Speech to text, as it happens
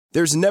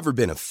There's never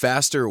been a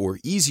faster or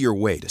easier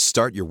way to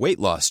start your weight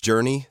loss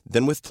journey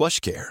than with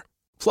PlushCare.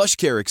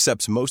 PlushCare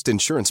accepts most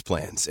insurance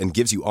plans and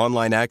gives you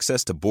online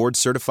access to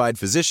board-certified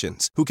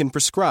physicians who can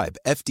prescribe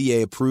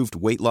FDA-approved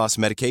weight loss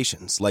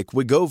medications like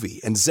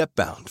Wegovy and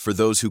Zepbound for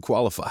those who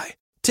qualify.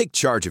 Take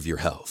charge of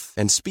your health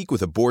and speak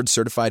with a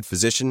board-certified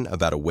physician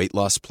about a weight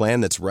loss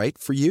plan that's right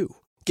for you.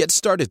 Get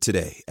started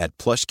today at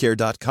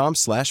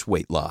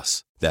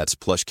plushcare.com/weightloss. That's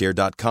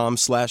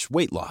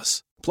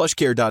plushcare.com/weightloss.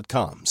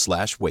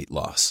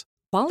 plushcare.com/weightloss.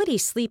 Quality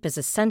sleep is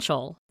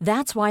essential.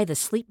 That's why the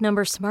Sleep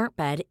Number Smart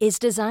Bed is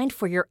designed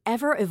for your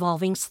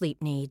ever-evolving sleep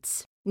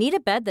needs. Need a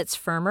bed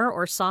that's firmer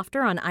or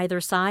softer on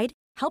either side?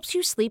 Helps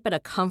you sleep at a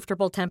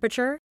comfortable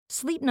temperature?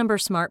 Sleep Number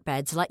Smart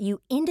Beds let you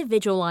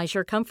individualize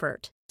your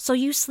comfort, so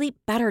you sleep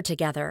better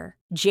together.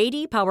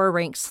 J.D. Power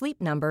ranks Sleep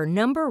Number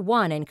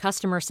 #1 in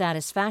customer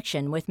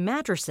satisfaction with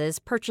mattresses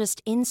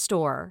purchased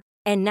in-store.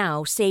 And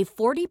now, save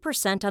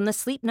 40% on the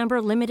Sleep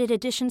Number Limited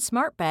Edition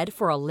Smart Bed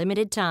for a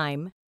limited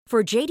time.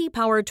 For J.D.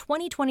 Power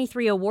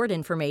 2023 award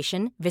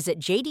information, visit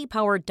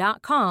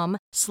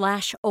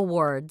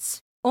jdpower.com/awards.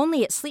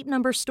 Only at Sleep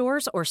Number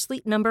stores or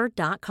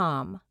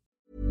sleepnumber.com.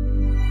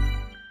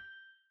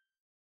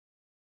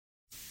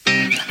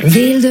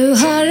 Vill du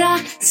höra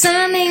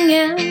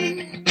sanningen?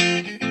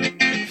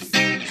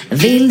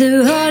 Vill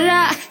du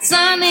höra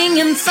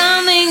sanningen,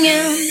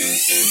 sanningen?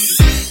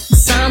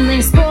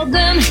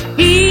 Sanningspodden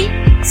i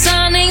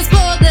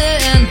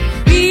sanningspodden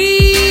i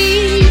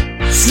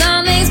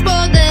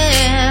sanningspodden.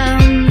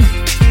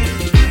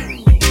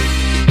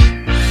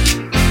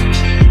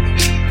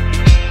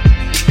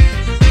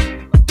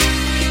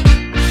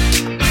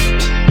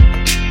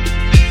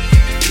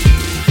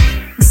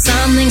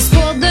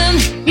 Sanningspodden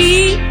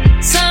i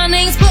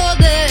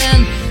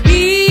sanningspodden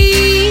i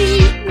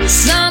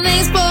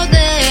sanningspodden.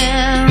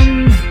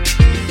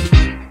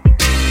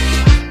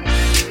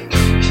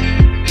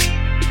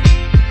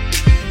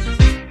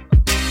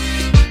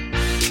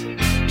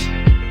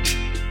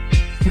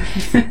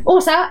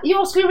 Åsa,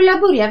 jag skulle vilja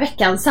börja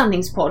veckans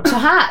sanningspodd så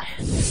här.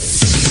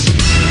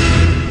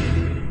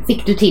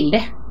 Fick du till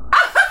det?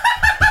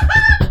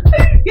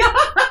 Ja,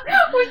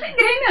 och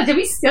grejen är att jag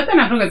visste att den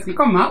här frågan skulle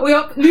komma. Och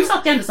nu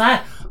satt jag ändå så här,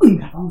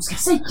 undrar vad hon ska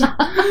säga.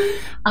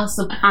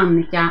 Alltså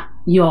Annika,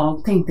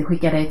 jag tänkte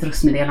skicka dig ett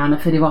röstmeddelande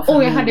för det var för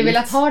roligt. Jag hade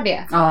velat ha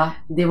det. Ja,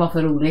 det var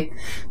för roligt.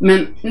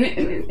 Men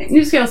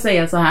nu ska jag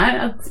säga så här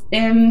att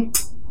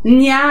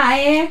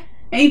nej,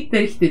 inte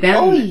riktigt än.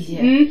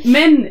 Oj.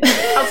 Men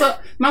alltså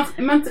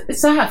man,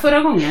 så här förra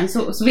gången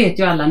så vet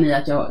ju alla ni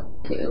att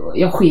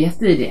jag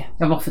sket i det.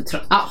 Jag var för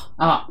trött.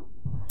 Ja.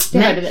 Det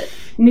hörde vi.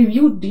 Nu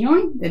gjorde jag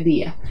inte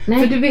det. Nej.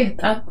 För du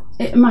vet att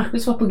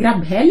Marcus var på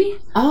grabbhelg.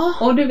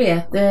 Och du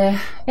vet,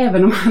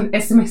 även om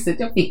smset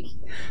jag fick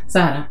så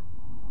här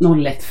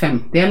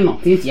 01:50 eller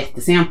något, det är inte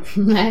jättesent.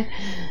 Nej.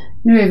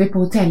 Nu är vi på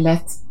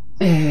hotellet.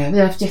 Vi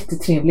har haft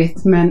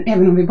jättetrevligt, men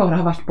även om vi bara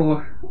har varit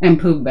på en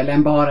pub eller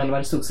en bar eller vad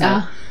det stod så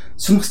här,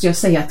 så måste jag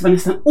säga att det var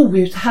nästan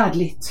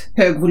outhärdligt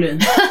hög volym.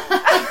 Det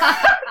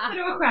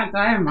var skönt att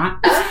vara hemma.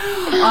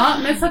 Ja,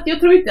 men så att jag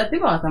tror inte att det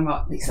var att han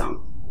var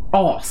liksom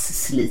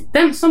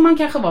assliten som man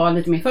kanske var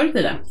lite mer förr i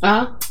tiden.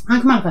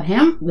 Han kom i alla fall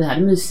hem, vi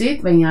hade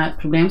mysigt, det var inga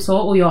problem så,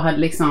 och jag hade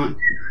liksom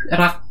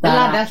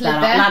laddat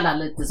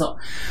lite så.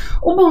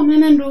 Och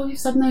barnen ändå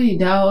hyfsat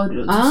nöjda och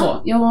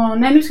så. Ja,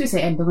 nej, nu ska vi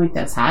se, Ebbe var inte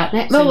ens här.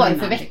 Nej, vad var det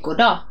för veckor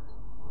då?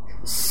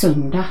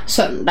 Söndag.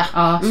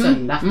 Ja,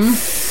 söndag.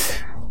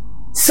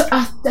 Så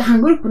att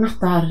han går upp och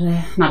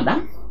nattar Nalda.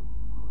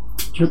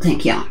 Då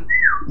tänker jag,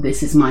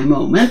 this is my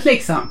moment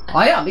liksom.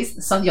 Ja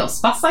visst, så jag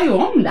spassar ju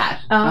om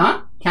där. Ja,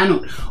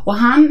 kanon. Och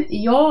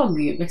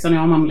liksom när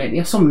jag var mammaledig,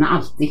 jag somnar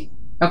alltid.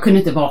 Jag kunde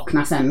inte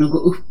vakna sen och gå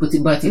upp och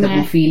börja titta på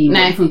en film.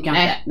 Det funkar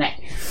inte.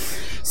 Nej.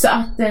 Så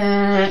att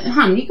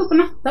han gick upp och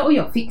natta och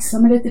jag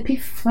fixade med lite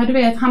piffar, du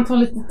vet, han tar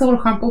lite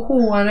torrschamp på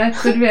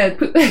håret och du vet,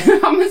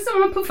 ja men så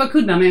man puffar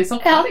kuddarna i en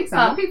soffa liksom,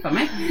 och piffar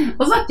mig.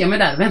 Och så satt jag mig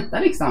där och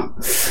väntade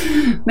liksom.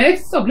 Men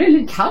så blev det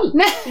lite kallt.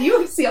 Jo,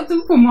 så jag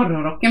tog på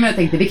morgonrocken, men jag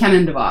tänkte det kan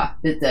ändå vara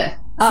lite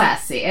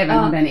sassy, även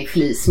om den är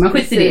flis, man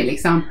skiter i det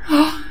liksom.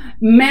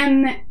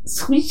 Men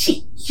så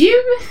gick ju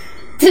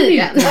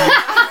tiden.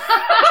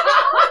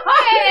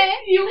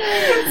 Jo,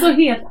 så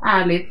helt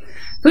ärligt.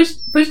 Först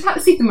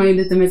sitter man ju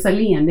lite med så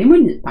leende i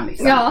mungipan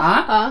liksom.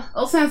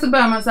 Och sen så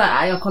börjar man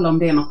säga, jag kollar om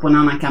det är något på en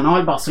annan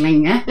kanal bara så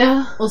länge.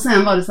 Och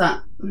sen var det så här,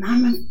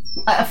 nej men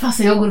fast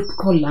jag går upp och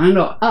kollar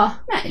ändå. Nej,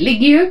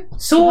 ligger ju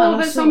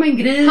sover som en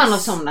gris. Han har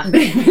somnat.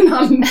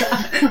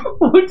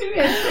 Och du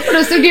vet, och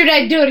då stod du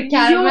där i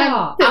dörrkarmen.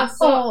 Ja,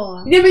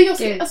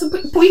 alltså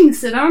på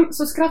insidan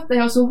så skrattar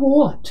jag så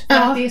hårt för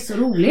att det är så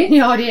roligt.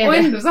 Ja, det är och det.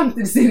 ändå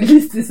samtidigt är det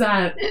lite så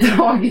här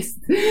tragiskt.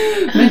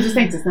 Men du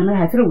tänkte så här, det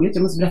här är för roligt,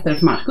 jag måste berätta det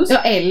för Marcus. Ja,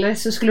 eller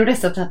så skulle du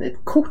nästan tagit ett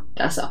kort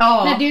alltså.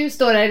 När du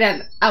står där i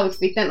den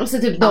outfiten och så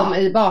typ de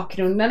i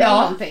bakgrunden eller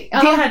någonting. Det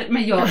här,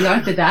 men jag är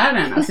inte där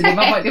än. Alltså,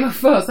 det var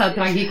för så här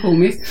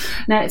tragikomiskt.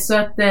 Nej, så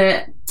att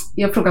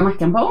jag frågar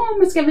Mackan,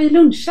 men ska vi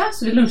luncha?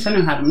 Så vi lunchar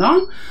nu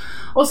häromdagen.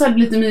 Och så hade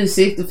det lite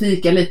mysigt och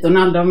fika lite och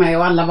Nalda var med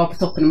och alla var på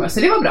toppen. Så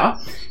det var bra.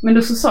 Men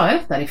då så sa jag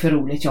detta, det är för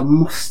roligt, jag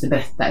måste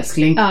berätta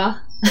älskling. Ja.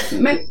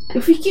 Men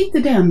jag fick inte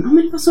den, men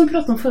det var som vi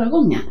pratade om förra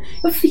gången.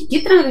 Jag fick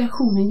inte den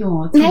reaktionen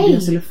jag trodde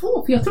jag skulle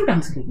få. För jag trodde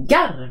han skulle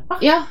garva.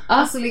 Ja.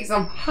 Alltså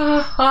liksom,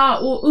 haha,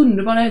 och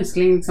underbara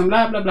älskling, liksom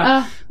bla bla bla.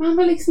 Ja. Men han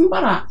var liksom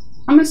bara,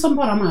 ja men som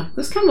bara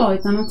Marcus kan vara,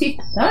 utan han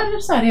tittar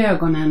så här i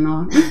ögonen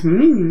och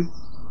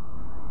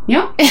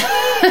ja,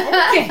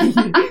 okej.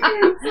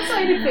 Så sa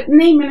jag det,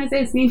 nej men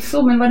älskling,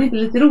 så, men var det inte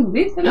lite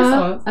roligt eller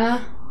så?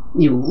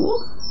 Jo.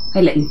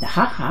 Eller inte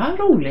haha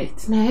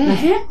roligt.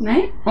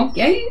 Nej.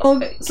 Okej.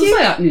 Så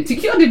sa jag, nu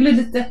tycker jag det blir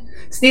lite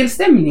stel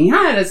stämning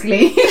här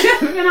älskling.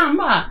 Men han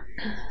bara,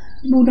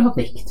 du borde ha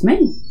väckt mig.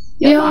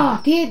 Det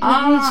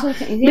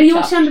är men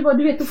jag kände bara,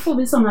 du vet, då får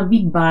vi såna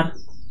vibbar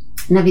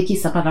när vi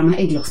kissar på alla de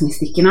här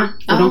ägglossningsstickorna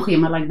och de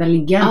schemalagda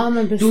liggen.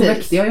 Då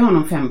väckte jag ju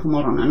honom 5 på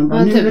morgonen och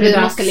bara, nu är det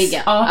dags. Ska ligga.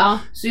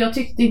 Så jag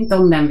tyckte inte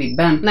om den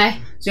vibben.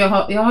 Nej. Så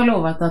jag har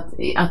lovat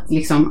att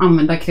liksom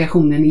använda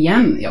kreationen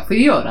igen. Jag får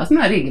ju göra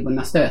såna här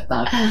regelbundna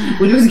stötar.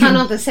 Och han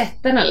har inte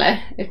sett den eller?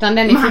 Utan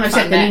den är han har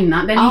sett den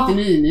innan. Den är inte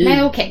ny.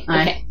 Nej, okej.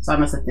 Så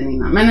han har sett den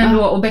innan. Men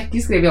ändå, och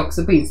Becky skrev ju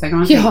också på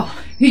Instagram.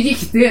 Hur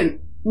gick det?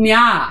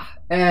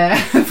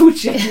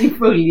 Fortsättning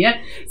följer.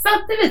 Så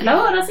att vi vill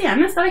höras igen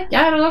nästa vecka.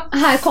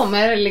 Här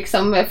kommer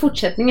liksom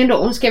fortsättningen då.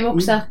 Hon skrev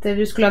också att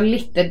du skulle ha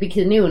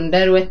glitterbikini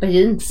under och ett par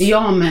jeans.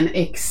 Ja men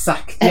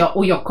exakt.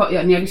 Och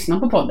när jag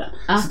lyssnade på podden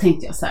så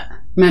tänkte jag så här,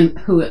 men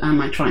who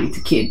am I trying to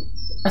kid?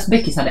 Alltså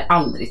Beckis hade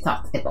aldrig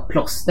tagit ett par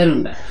plåster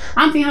under.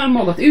 Antingen hade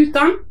de gått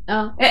utan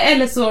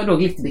eller så då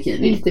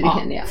glitterbikini.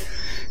 Ja.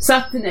 Så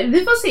att vi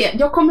får se.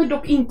 Jag kommer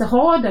dock inte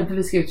ha den, för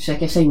vi ska ut och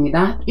käka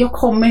tjejmiddag. Jag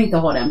kommer inte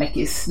ha den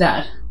Beckis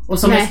där. Och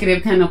som jag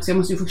skrev till henne också, jag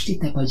måste ju först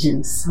titta på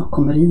jeans och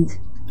kommer i.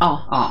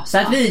 Så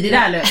att vi det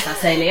där lösa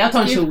sig. Jag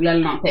tar en kjol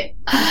eller någonting.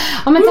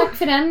 Ja men tack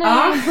för den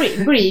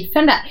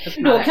briefen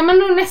där. Då kan man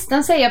nog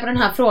nästan säga på den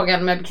här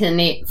frågan med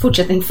bikini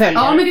fortsättning följer.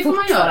 Ja men det får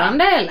man göra.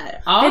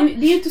 Eller?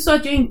 Det är inte så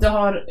att jag inte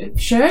har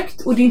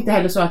försökt, och det är inte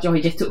heller så att jag har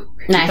gett upp.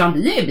 Nej. Utan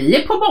vi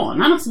är på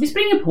banan, alltså vi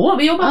springer på,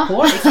 vi jobbar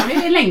på liksom.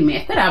 Vi är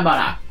längdmeter där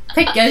bara.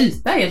 Täcka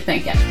yta helt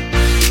enkelt.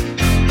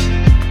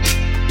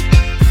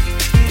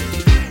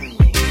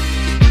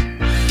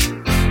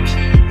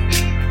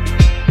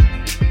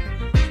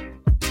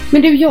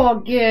 Men du,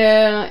 jag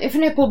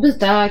funderar på att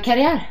byta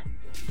karriär.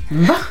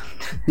 Va?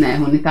 Nej,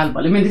 hon är inte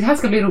allvarlig. Men det här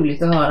ska bli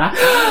roligt att höra.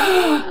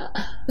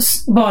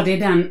 Var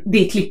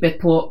det klippet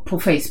på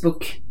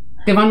Facebook?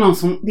 Det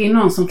är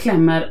någon som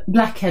klämmer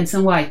blackheads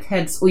and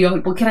whiteheads. Och jag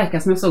höll på att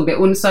kräkas när jag såg det.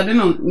 Och så hade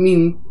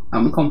min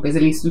kompis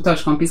eller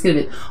instruktörskompis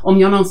skrivit, om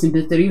jag någonsin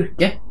byter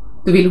yrke,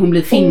 då vill hon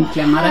bli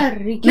filmklämmare.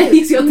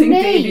 Nej, så jag tänkte,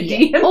 är det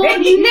det?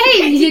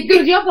 Nej,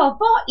 gud, jag bara,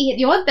 vad är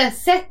det? Jag har inte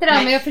ens sett det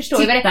där, men jag förstår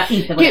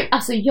det. Gud,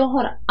 alltså jag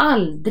har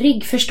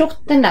aldrig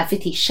förstått den där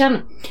fetischen.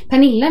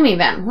 Pernilla, min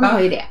vän, hon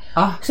har ju det.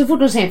 Så fort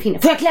hon säger en finne,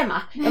 får jag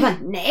klämma? Jag bara,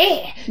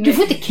 nej, du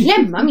får inte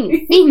klämma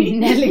min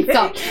finne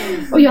liksom.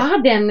 Och jag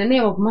hade en när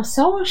jag var på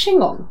massage en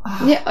gång.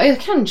 Jag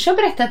kanske har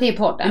berättat det i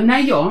podden.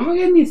 Nej, jag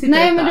minns inte.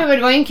 Nej, men det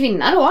var en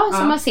kvinna då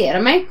som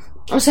masserade mig.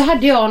 Och så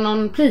hade jag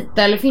någon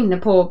plita eller finne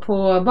på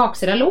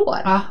baksida lår.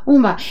 Och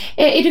hon bara,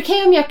 är det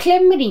okej om jag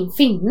klämmer din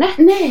finne?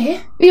 Nej.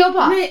 Och jag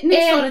bara,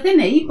 nej, svaret är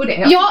nej på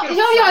det.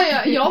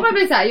 Jag bara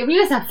blev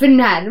nästan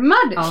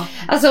förnärmad.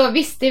 Alltså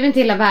visst, det är väl inte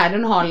hela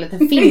världen att ha en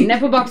liten finne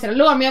på baksida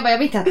lår. Men jag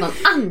vill inte att någon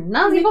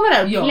annan ska komma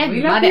där och klämma den. Jag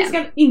vill att vi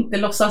ska inte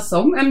låtsas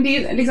som. Men det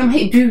är liksom,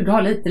 hej du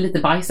har lite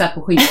bajs här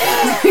på skiten.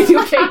 Det är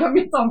okej om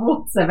vi tar en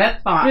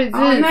våtservett.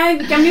 Nej,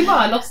 vi kan vi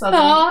bara låtsas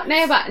som. Nej,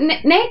 jag bara,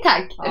 nej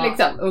tack.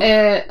 Liksom.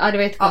 Det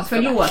var ett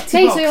förlåt.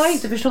 Nej, så jag har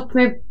inte förstått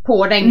mig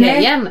på den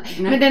grejen.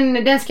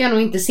 Men den ska jag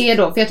nog inte se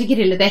då, för jag tycker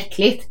det är lite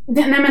äckligt.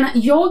 Nej, men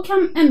jag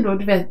kan ändå,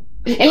 du vet.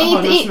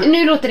 Eller inte,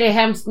 nu låter det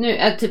hemskt nu,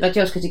 typ att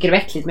jag skulle tycka det är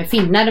äckligt med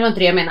finnar, det var inte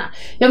det jag menar.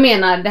 Jag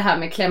menar det här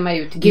med klämma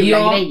ut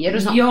gula grejer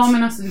och sånt. Ja,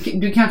 men alltså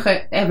du kanske,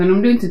 även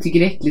om du inte tycker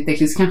det är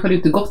äckligt så kanske du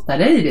inte gottar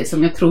dig i det,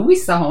 som jag tror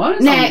vissa har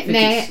en sån fetisch,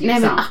 nej,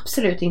 men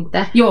absolut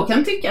inte. Jag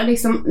kan tycka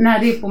liksom, när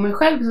det är på mig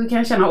själv så kan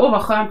jag känna,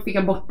 vad skönt, fick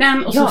jag bort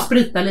den och så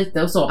sprita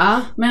lite och så.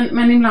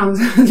 Men ibland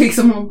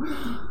liksom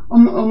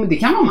om det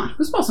kan vara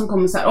Marcus bara som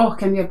kommer så här,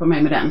 kan du hjälpa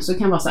mig med den, så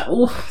kan jag vara så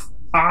här,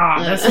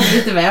 det ser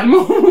lite väl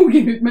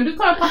mogen ut, men du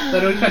tar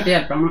papper och försöker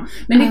hjälpa honom.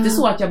 Men det är inte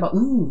så att jag bara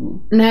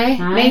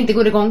Nej, inte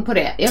går igång på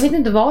det. Jag vet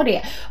inte vad det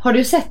är. Har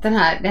du sett den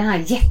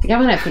här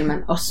jättegamla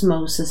filmen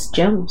Osmosis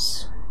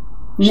Jones?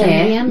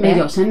 Nej, men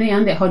jag känner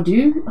igen det.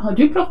 Har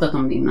du pratat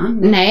om det innan?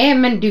 Nej,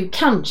 men du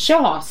kanske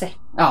har sett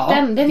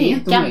den. Den är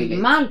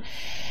gammal.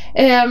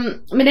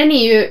 Men den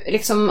är ju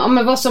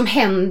liksom, vad som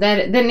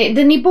händer,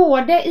 den är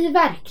både i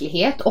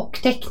verklighet och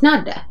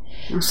tecknad.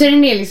 Så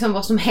den är liksom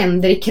vad som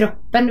händer i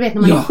kroppen kroppen, du vet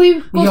när man är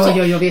sjuk och så.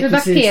 Ja, jag vet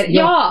precis.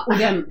 Ja. Och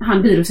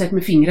han viruset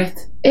med fingret.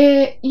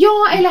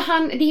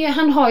 Eller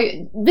han har ju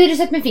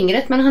viruset med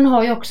fingret, men han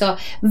har ju också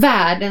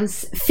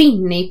världens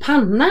finne i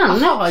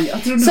pannan. Aha,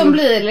 som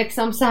blir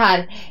liksom så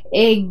här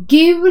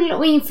gul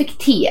och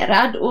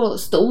infekterad och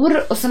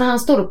stor, och så när han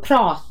står och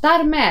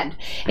pratar med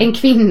en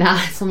kvinna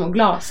som har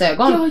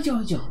glasögon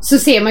så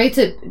ser man ju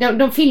typ,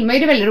 de filmar ju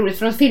det väldigt roligt,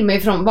 för de filmar ju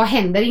från vad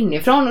händer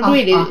inifrån, och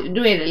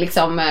då är det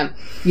liksom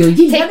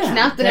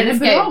tecknat. Den är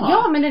bra.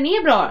 Ja, men den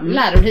är bra,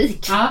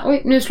 lärorik.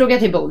 Oj, nu slog jag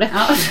till bordet.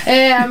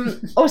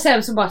 Och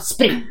sen så bara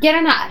spricker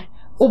den här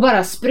och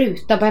bara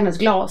spruta på hennes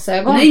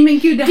glasögon. Nej men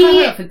gud, det här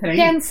har jag förträngt.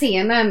 Den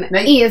scenen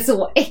är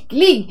så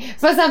äcklig,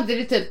 fast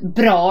samtidigt typ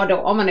bra då,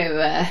 om man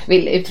nu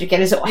vill uttrycka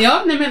det så.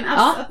 Ja, nej men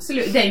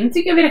absolut. Den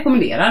tycker jag vi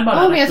rekommenderar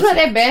bara. Ja, men jag tror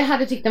att Ebbe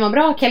hade tyckt den var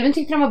bra. Kelvin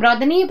tyckte den var bra.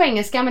 Den är ju på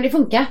engelska, men det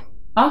funkar.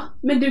 Ja,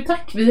 men du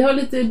tack. Vi har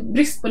lite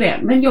brist på det.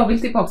 Men jag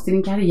vill tillbaka till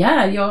din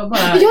karriär. Jag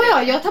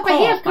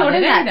tappar helt klart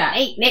den där.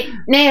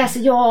 Nej, alltså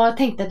jag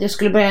tänkte att jag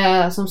skulle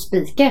börja som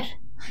speaker.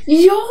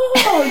 Ja,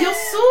 jag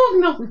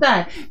såg något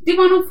där. Det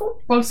var någon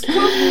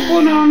fotbollsklubb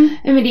och någon...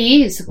 Men det är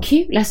ju så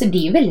kul. Alltså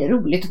det är väldigt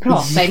roligt att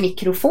prata i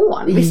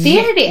mikrofon. Visst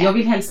är det? Jag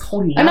vill helst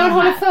hålla. När man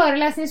håller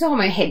föreläsning så har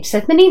man ju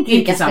headset, men det är inte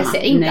lika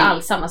speciellt. Inte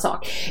alls samma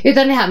sak.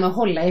 Utan det här med att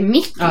hålla i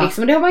mick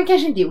liksom. Det har man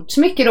kanske inte gjort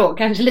så mycket då.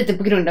 Kanske lite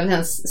på grund av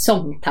ens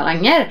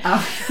sångtalanger.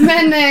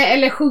 Men,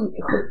 eller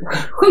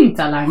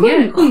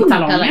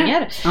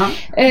sjungtalanger.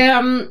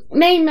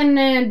 Nej,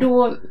 men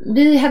då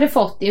vi hade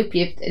fått i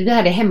uppgift, vi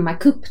hade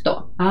hemmakupp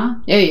då.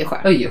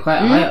 Öjersjö,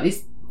 ja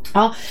visst.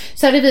 Ja,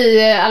 så hade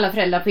vi alla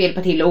föräldrar fått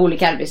hjälpa till och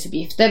olika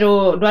arbetsuppgifter,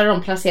 och då hade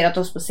de placerat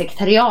oss på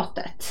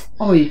sekretariatet.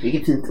 Oj,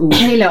 vilket fint ord.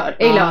 I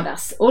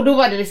lördags. Och då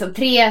var det liksom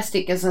 3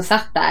 stycken som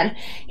satt där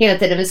hela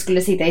tiden. Vi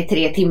skulle sitta i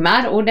 3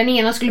 timmar, och den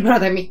ena skulle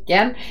prata i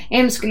micken,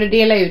 en skulle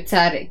dela ut så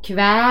här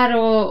kuvert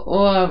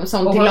och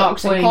sånt till lag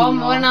som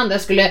kom, och den andra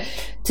skulle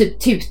typ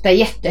tuta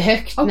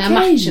jättehögt när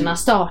matcherna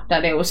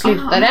startade och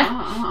slutade.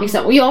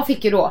 Liksom. Och jag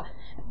fick ju då,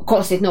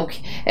 konstigt nog,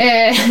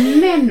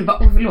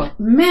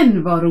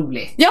 men vad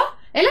roligt. Ja,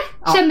 eller?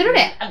 Kände du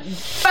det?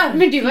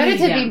 Men du hade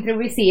typ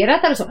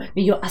improviserat eller så.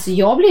 Men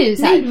jag blev ju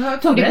såhär,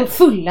 tog det på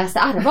fullaste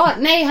allvar.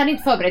 Nej, jag hade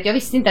inte förberett. Jag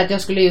visste inte att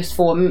jag skulle just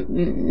få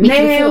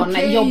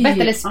mikrofonjobbet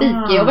eller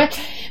speakerjobbet.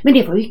 Men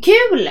det var ju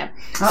kul.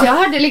 Så jag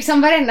hade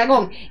liksom varenda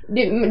gång,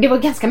 det var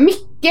ganska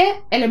mycket,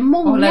 eller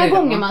många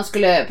gånger man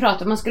skulle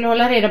prata. Man skulle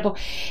hålla reda på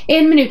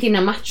 1 minut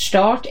innan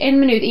matchstart, 1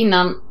 minut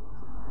innan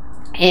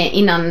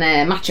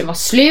matchen var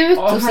slut,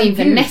 och så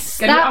inför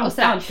nästa och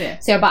så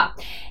jag bara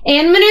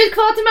 1 minut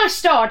kvar till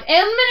matchstart, 1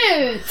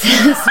 minut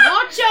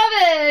snart kör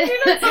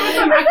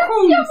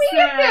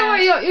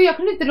vi. Jag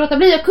kunde inte låta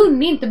bli, jag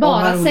kunde inte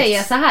bara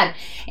säga så här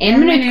 1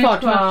 minut kvar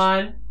till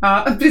matchstart.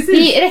 Ja,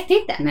 precis. Det rätt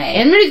inte.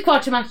 Nej. 1 minut kvar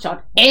till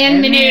matchstart,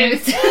 1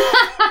 minut.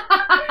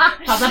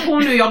 Passa på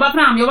nu, jobba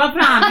fram hela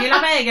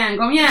vägen,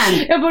 kom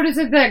igen. Jag borde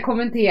sitta där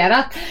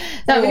kommenterat.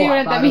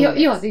 Men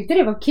jag tyckte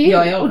det var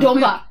kul. Och de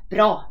bara,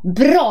 bra,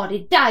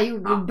 det där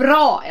gjorde du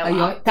bra. Jag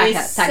är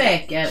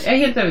säker, jag är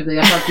helt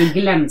övertygad på att du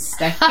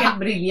glänste. Helt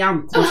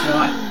briljant.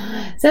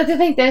 Så att jag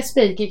tänkte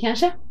speaker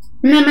kanske.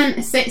 Nej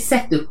men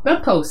sätt upp en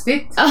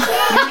post-it.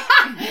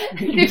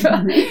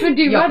 Men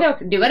du hade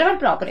varit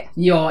bra på det.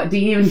 Ja, det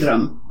är ju en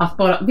dröm. Att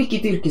bara,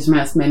 vilket yrke som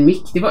helst med en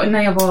mick. Det var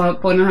när jag var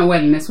på den här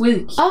wellness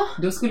week.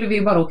 Då skulle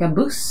vi bara åka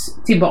buss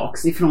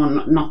tillbaks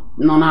ifrån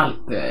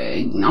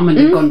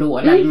någon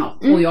gondol eller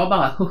något. Och jag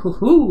bara,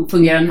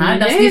 fungerar den här?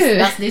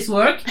 Does this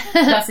work?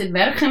 Does it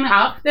verken?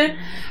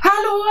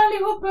 Hallå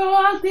allihopa, jag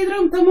har alltid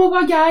drömt om att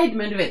vara guide.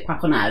 Men du vet,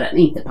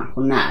 inte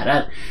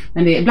pensionärer.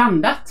 Men det är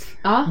blandat.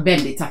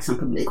 Väldigt tacksam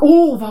publik.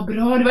 Vad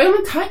bra det var. Ja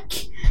men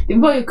tack. Det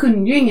var, jag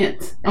kunde ju inget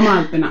om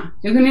Alperna.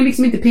 Jag kunde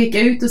liksom inte peka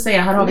ut och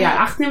säga här har vi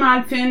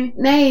Achnemalpen.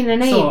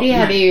 Nej, så, det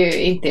hade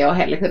ju inte jag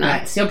heller kunnat.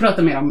 Nej, så jag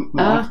pratar mer om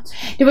mat.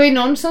 Det var ju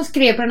någon som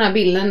skrev på den här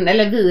bilden,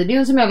 eller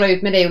videon som jag la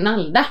ut med dig och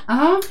Nalda.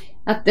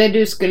 Att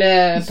du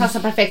skulle passa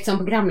perfekt som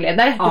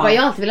programledare. Det var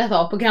jag alltid velat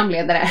vara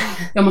programledare.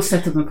 Jag måste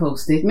sätta upp en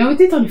post-it. Men jag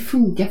vet inte om det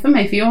funkar för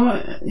mig, för jag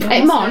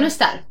manus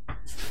där.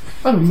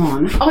 Vadå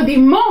manus? Det är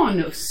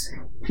manus.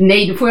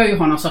 Nej, då får jag ju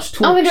ha någon sorts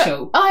talkshow. Det är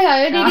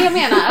det jag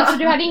menar. Alltså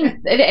du hade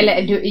inte,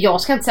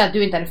 jag ska inte säga att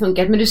du inte hade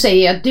funkat, men du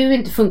säger att du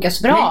inte funkar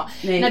så bra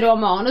när du har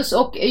manus,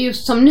 och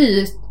just som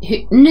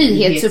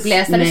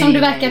nyhetsuppläsare som du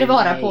verkade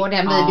vara på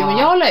den videon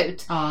jag la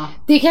ut.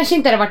 Det kanske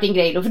inte hade varit din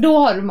grej då, för då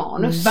har du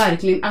manus.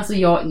 Verkligen, alltså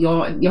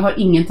jag har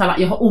ingen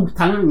talang, jag har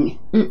otalang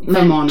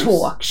för manus.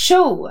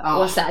 Talkshow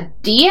och så här,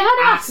 det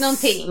hade varit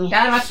någonting. Det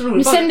hade varit så roligt.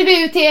 Nu sänder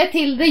vi ut det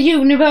till the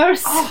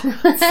universe.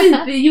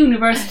 The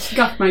universe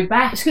got my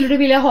back. Skulle du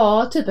vilja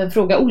ha typ en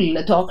Fråga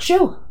Olle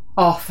talkshow?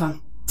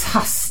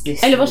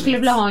 Fantastiskt. Eller vad skulle du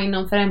vilja ha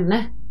inom för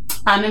ämne?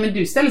 Nej men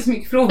du ställer så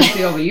mycket frågor,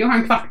 så jag vill ju ha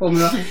en kvart på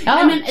mig då.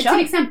 Nej, men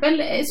till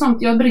exempel sånt,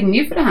 jag brinner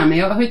ju för det här, men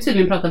jag har ju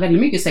tydligen pratat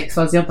väldigt mycket sex,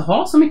 fast jag inte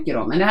har så mycket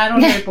då. Men det här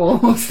håller jag på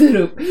att styra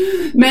upp.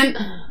 Men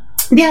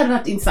Det hade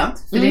varit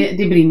intressant, för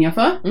det brinner jag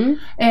för.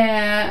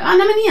 Nej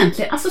men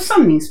egentligen, alltså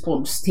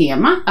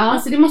sanningspoddstema.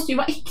 Alltså det måste ju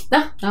vara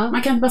äkta.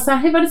 Man kan inte bara säga,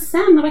 hej var det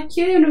sen, vad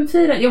kul,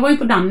 fira. Jag var ju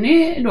på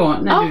Danny då,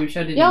 när du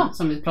körde din,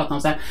 som vi pratade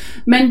om sen.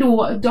 Men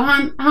då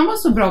han var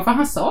så bra, för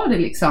han sa det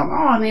liksom,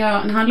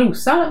 när han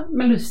losade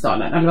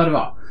Melodifestivalen, eller vad det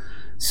var.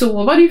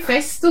 Så var det ju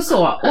fest och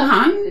så. Och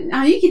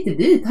han gick inte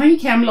dit. Han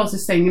gick hem, la sig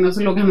i sängen och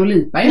så låg han och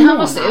lipa i en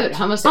månad.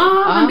 Han var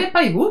sur. Han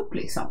deppade ihop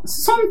liksom.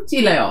 Sånt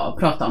gillar jag att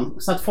prata om.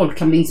 Så att folk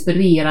kan bli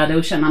inspirerade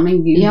och känna,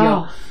 men gud,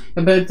 jag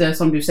behöver inte,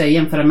 som du säger,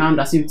 jämföra med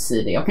andras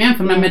utsidor. Jag kan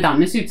jämföra med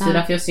Dannys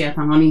utsida, för jag ser att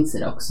han har en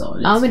insida också.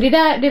 Liksom. Ja, men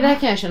det där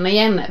kan jag känna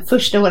igen.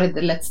 Första året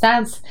i Let's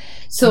Dance.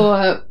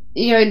 Så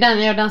jag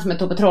dansade med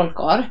Tobbe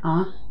Trollkarl.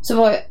 Så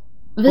var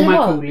vi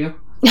Markoolio.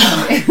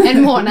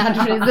 En månad,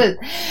 precis.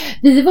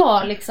 Vi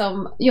var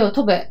liksom, jag och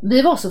Tobbe,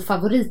 vi var så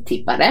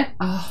favorittippade.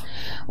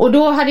 Och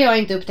då hade jag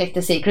inte upptäckt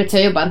The Secret, så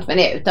jag jobbade inte med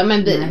det, utan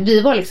men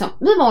vi var liksom,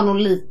 vi var nog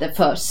lite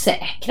för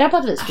säkra på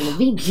att vi skulle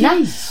vinna.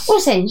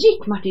 Och sen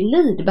gick Martin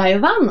Lidberg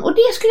och vann, och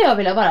det skulle jag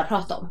vilja bara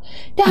prata om.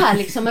 Det här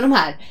liksom med de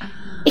här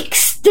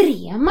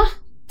extrema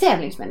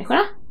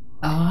tävlingsmänniskorna.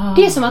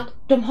 Det är som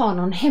att de har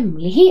någon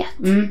hemlighet.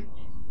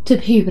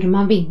 Typ hur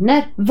man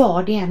vinner,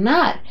 vad det än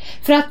är.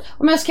 För att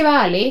om jag ska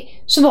vara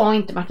ärlig, så var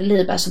inte Martin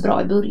Lidberg så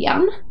bra i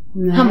början.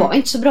 Han var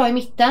inte så bra i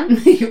mitten.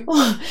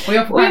 och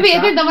jag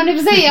vet inte om man nu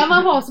får säga om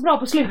han var så bra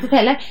på slutet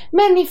heller.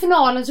 Men i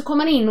finalen så kom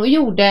han in och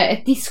gjorde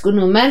ett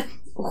diskonummer,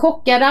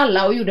 chockade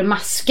alla och gjorde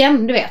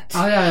masken, du vet,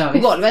 på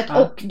golvet.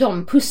 Och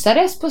de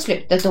pussades på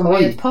slutet, de var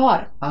ju ett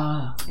par.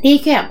 Det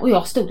gick hem och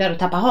jag stod där och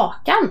tappade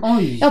hakan.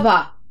 Jag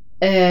bara,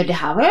 det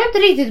här var jag inte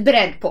riktigt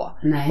beredd på.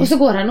 Och så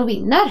går han och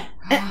vinner.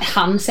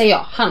 Han, säger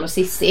jag, han och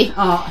Sissi.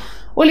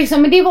 Och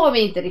liksom, men det var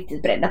vi inte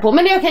riktigt beredda på.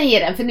 Men jag kan ge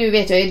den, för nu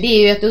vet jag, det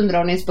är ju ett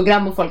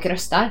underhållningsprogram och folk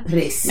röstar.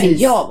 Precis. Men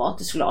jag var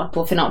inte så glad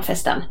på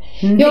finalfesten.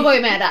 Jag var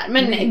ju med där,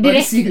 men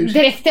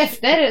direkt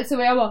efter så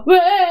var jag bara,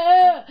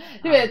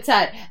 du vet så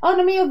här.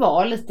 Men jag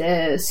var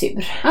lite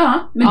sur.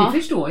 Men det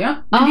förstår jag.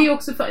 Men det är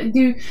också för,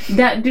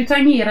 du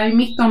tangerar ju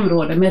mitt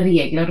område med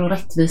regler och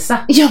rättvisa.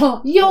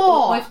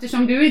 Och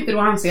eftersom du inte då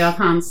anser att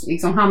hans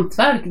liksom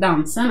hantverk,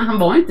 dansen, han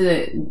var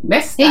inte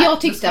bäst där.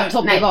 Jag tyckte att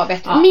Tobbe var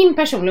bättre. Min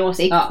personliga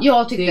åsikt.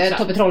 Jag tyckte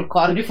Tobbe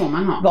Trollkarl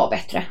var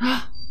bättre.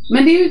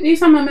 Men det är ju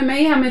samma med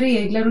mig här med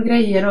regler och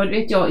grejer, och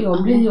vet jag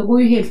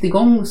går ju helt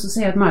igång och så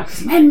säger att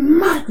Marcus, men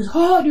Marcus,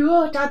 har du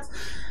hört att...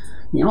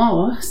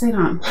 Ja, säger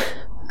han.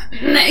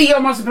 Nej,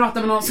 jag måste prata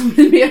med någon som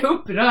blir mer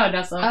upprörd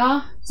alltså.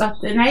 Så att,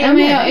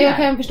 nej, jag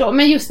kan förstå.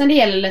 Men just när det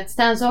gäller Let's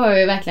Dance så har jag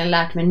ju verkligen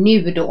lärt mig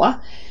nu då.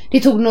 Det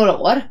tog några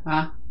år.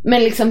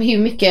 Men liksom hur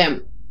mycket,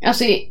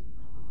 alltså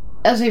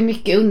hur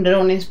mycket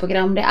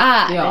underhållningsprogram det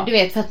är. Du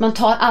vet, för att man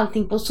tar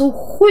allting på så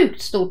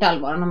sjukt stort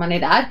allvar när man är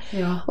där.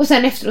 Och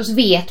sen efteråt så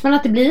vet man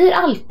att det blir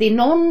alltid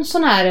någon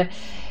sån här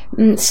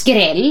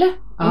skräll.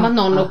 Om att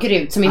någon åker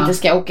ut som inte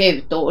ska åka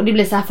ut då. Och det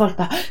blir så här, folk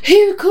bara,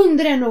 hur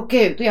kunde den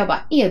åka ut? Och jag bara,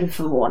 är du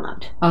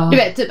förvånad? Du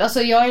vet, typ,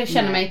 alltså jag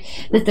känner mig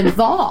lite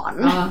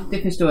van.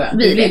 Det förstår jag.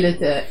 Du blir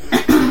lite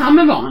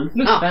van,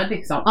 luttrad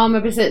liksom. Ja,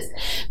 men precis.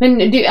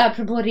 Men du,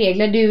 apropå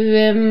regler, det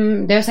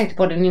har jag sagt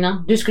på den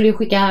innan. Du skulle ju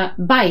skicka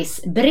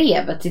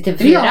bajsbrev till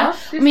TV4.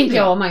 Om inte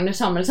jag och Magnus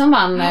Samuelsson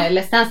vann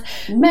Let's Dance.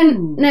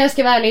 Men när jag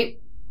ska vara ärlig,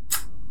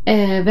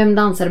 vem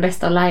dansar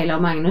bäst av Laila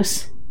och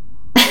Magnus?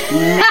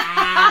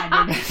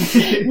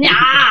 Men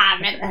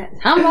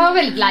han var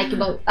väldigt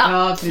likeable.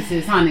 Ja,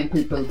 precis. Han är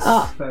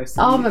people's person.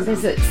 Ja, men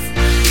precis.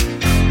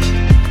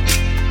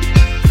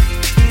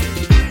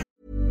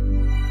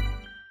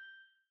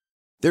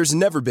 There's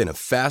never been a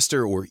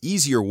faster or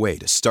easier way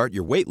to start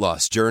your weight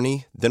loss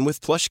journey than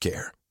with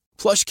PlushCare.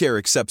 PlushCare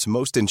accepts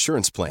most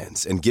insurance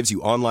plans and gives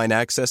you online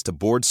access to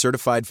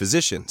board-certified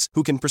physicians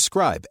who can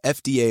prescribe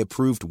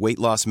FDA-approved weight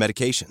loss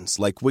medications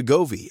like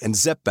Wegovy and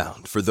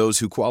Zepbound for those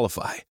who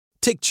qualify.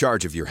 Take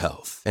charge of your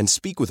health and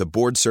speak with a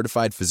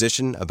board-certified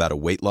physician about a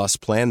weight loss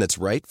plan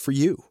that's right for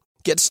you.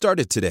 Get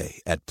started today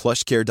at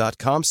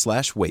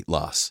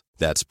plushcare.com/weightloss.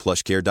 That's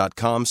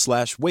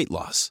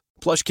plushcare.com/weightloss.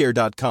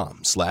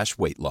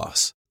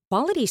 plushcare.com/weightloss.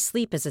 Quality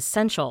sleep is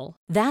essential.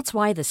 That's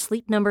why the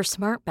Sleep Number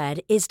Smart Bed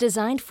is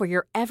designed for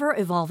your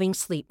ever-evolving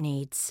sleep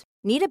needs.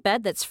 Need a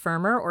bed that's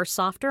firmer or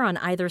softer on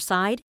either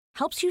side?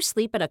 Helps you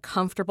sleep at a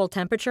comfortable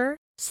temperature?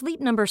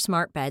 Sleep Number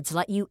Smart Beds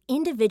let you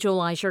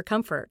individualize your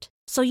comfort,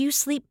 so you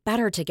sleep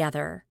better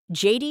together.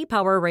 JD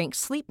Power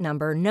ranks Sleep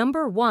Number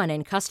 #1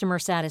 in customer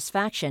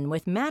satisfaction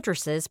with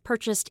mattresses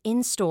purchased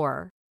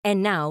in-store.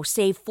 And now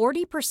save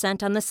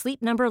 40% on the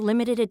Sleep Number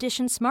Limited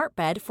Edition Smart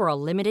Bed for a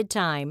limited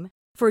time.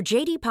 For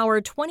JD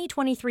Power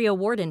 2023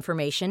 award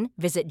information,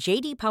 visit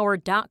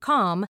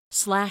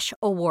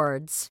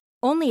jdpower.com/awards.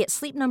 Only at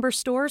Sleep Number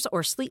stores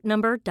or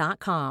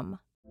sleepnumber.com.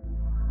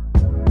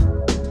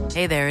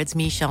 Hey there, it's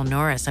Michelle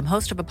Norris. I'm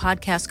host of a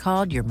podcast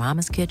called Your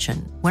Mama's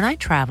Kitchen. When I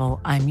travel,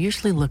 I'm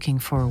usually looking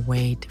for a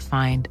way to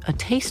find a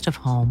taste of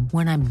home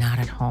when I'm not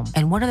at home.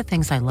 And one of the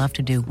things I love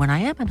to do when I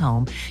am at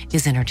home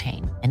is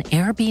entertain. And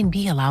Airbnb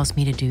allows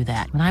me to do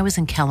that. When I was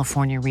in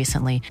California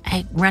recently,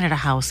 I rented a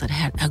house that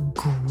had a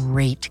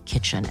great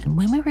kitchen. And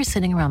when we were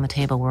sitting around the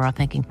table, we were all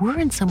thinking,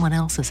 we're in someone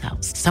else's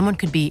house. Someone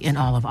could be in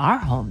all of our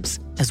homes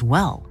as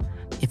well.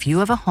 If you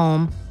have a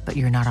home, but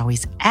you're not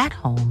always at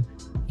home,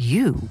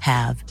 you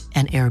have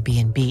an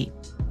Airbnb.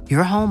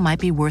 Your home might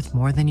be worth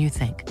more than you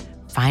think.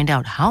 Find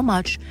out how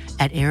much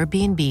at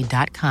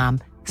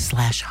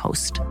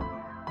airbnb.com/host.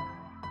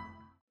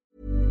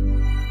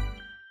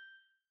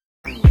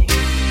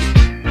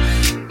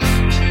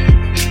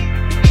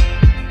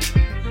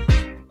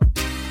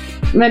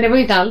 Men det var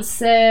ju inte alls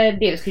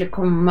det vi skulle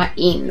komma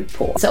in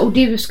på. Så, och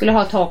du skulle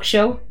ha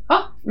talkshow? Ja,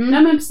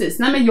 nej men precis.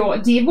 Nej men det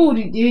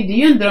är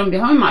ju en dröm, det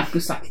har ju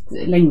Marcus sagt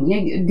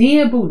länge.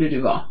 Det borde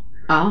du vara.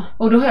 Ja.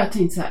 Och då har jag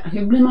tänkt så här,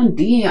 hur blir man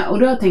det? Och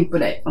då har jag tänkt på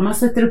dig. Om man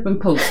sätter upp en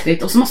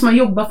post-it och så måste man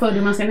jobba för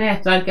det, man ska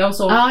nätverka och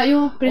så. Ja,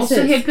 jo, precis. Och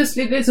så helt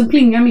plötsligt så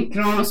plingar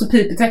mikron och så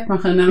piper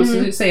tvättmaskinen och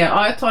så säger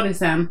jag tar det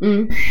sen.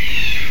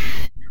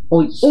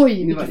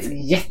 Oj, nu var det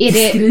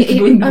jätteskrik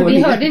på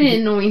det hörde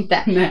ni nog inte.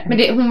 Nej. Men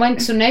hon var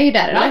inte så nöjd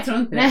där, eller? Jag tror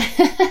inte det.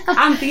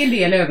 Antingen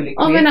det eller överlycklig.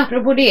 Ja, men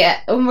apropå det,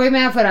 hon var ju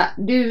med förra.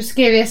 Du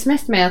skrev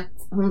sms med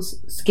att hon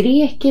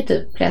skrek i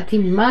typ flera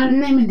timmar.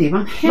 Nej, men det var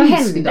en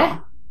hemsk dag.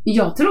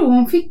 Jag tror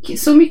hon fick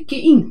så mycket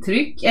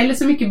intryck eller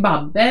så mycket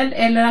babbel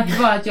eller att det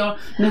var att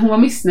när hon var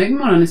missnöjd med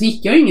morgonen så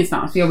gick jag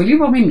ingenstans för jag ville ju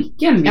vara med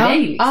micken vid dig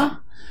liksom. Ja.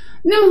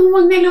 Nej, men hon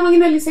var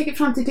gnällig säkert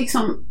fram till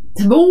liksom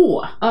 2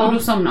 och då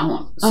somnade hon.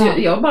 Så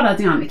jag bara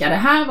till Annika, det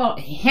här var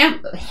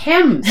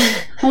hemskt.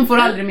 Hon får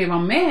aldrig mer vara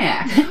med.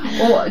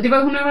 Och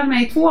hon har varit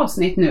med i 2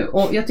 avsnitt nu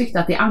och jag tyckte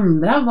att det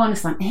andra var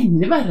nästan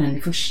ännu värre än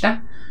det första.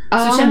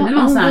 Så kände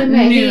man såhär,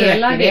 nu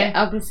räcker det.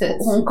 Ja, precis.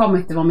 Hon kommer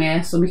inte vara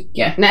med så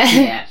mycket.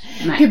 Nej.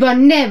 Du bara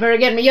never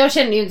again. Men jag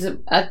kände ju inte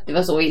att det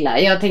var så illa.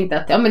 Jag tänkte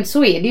att men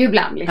så är det ju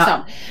ibland liksom.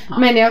 Ja.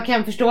 Men jag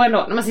kan förstå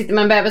ändå när man sitter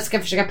med en bebis ska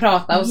försöka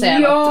prata och säga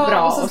något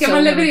bra. Och så ska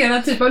man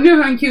leverera typ nu har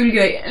jag en kul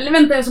grej. Eller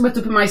vänta, jag som bett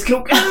upp en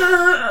majskrok.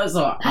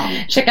 Så.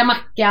 Käka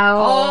macka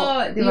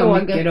och det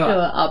var mycket då.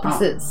 Ja,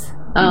 precis.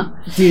 Ja.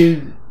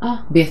 Du,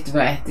 vet du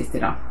vad jag ätit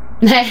idag?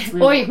 Nej,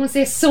 oj, hon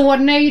ser så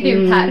nöjd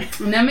ut här.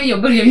 Nej, men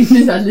jag börjar ju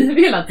nya liv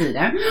hela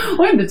tiden.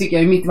 Och ändå tycker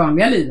jag ju mitt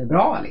vanliga liv är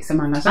bra liksom.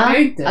 Annars har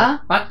jag ju inte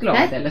varit glad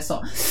eller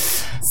så.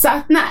 Så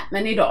att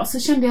men idag så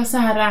kände jag så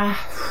här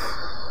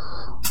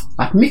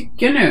varit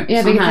mycket nu.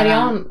 Är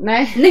vegetarian?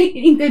 Nej,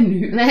 inte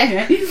nu.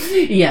 Nej.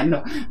 Igen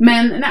då.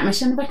 Men man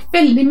kände varit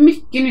väldigt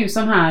mycket nu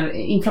sån här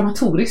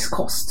inflammatorisk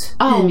kost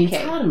i min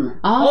tarm.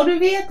 Och du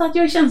vet att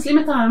jag är känslig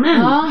med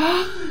tarmen.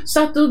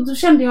 Så att då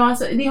kände jag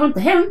alltså, det har inte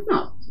hänt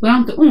något. Och jag har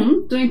inte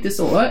ont och inte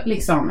så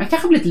liksom. Jag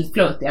kanske blivit lite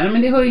flötigare,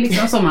 men det hör ju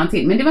liksom sommaren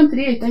till. Men det var inte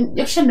det, utan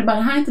jag kände bara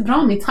det här är inte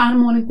bra, min tarm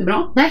mår inte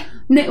bra.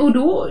 Nej, och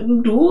då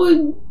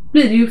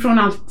blir det ju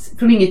från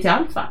inget till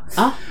allt va.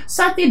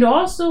 Så att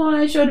idag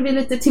så körde vi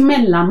lite till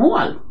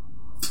mellanmål.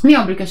 När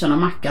jag brukar köra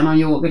mackan och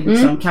yoghurt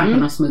liksom, kanske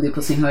någon smoothie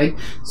på sin höjd.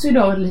 Så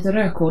idag var det lite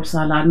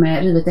rödkålssallad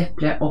med rivet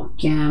äpple och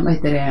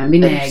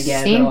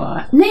vinäger och...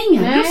 Nej,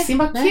 russin,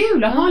 vad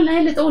kul! Jag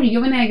har lite olja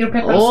och vinäger och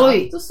peppar och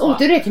salt och så. Åt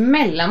du det till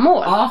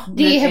mellanmål? Ja,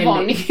 det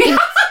var nyttigt.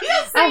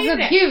 Alltså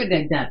gud, det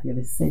är därför jag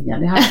vill säga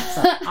det här så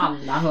att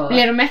alla hör.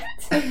 Blir du mätt?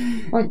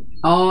 Oj.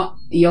 Ja,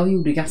 jag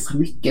gjorde ganska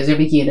mycket så jag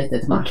vill ge lite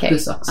till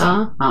Marcus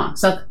också. Ja,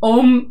 så att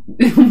om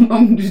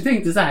du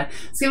tänkte så här,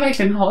 ska jag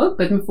verkligen ha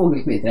öppet med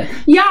fågelkvittret?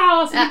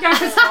 Ja, så vi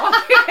kanske ska.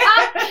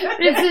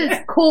 Precis,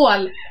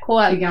 kål.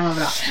 Det kan vara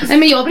bra. Nej,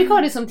 men jag brukar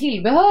ha det som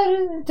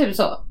tillbehör, typ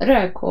så,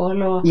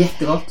 rödkål och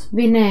jättegott.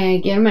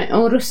 Vinäger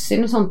och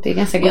russin och sånt är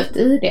ganska gott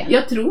i det.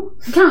 Jag tror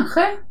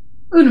kanske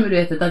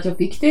undermedvetet att jag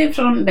fick det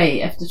från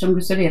dig eftersom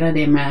du serverade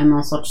det med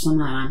någon sorts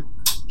sån här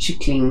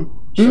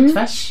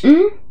kycklingköttfärs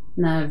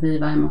när vi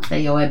var hemma hos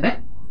dig och Ebbe.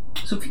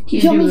 Så fick ju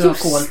du och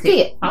kål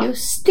till.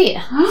 Just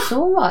det,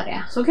 så var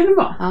det. Så kan det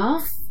vara.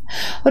 Ja.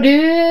 Har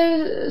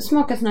du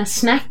smakat sån här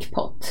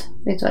snackpot?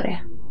 Vet du vad det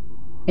är?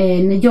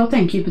 Jag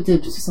tänker ju på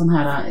typ sån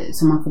här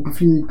som man får på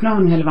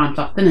flygplan och häller varmt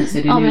vatten i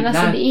sig. Ja, men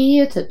alltså det är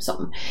ju typ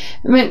sån.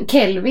 Men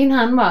Kelvin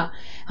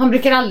han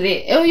brukar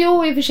aldrig,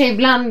 jo i och för sig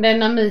ibland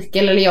när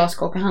Mikael eller jag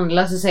ska åka och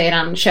handla så säger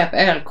han köp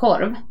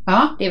ölkorv.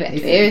 Ja, det vet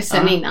vi ju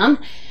sen innan.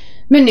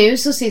 Men nu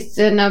så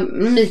sitter när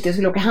Mikael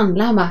skulle åka och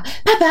handla, han bara,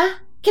 pappa,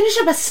 kan du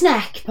köpa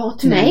snackpot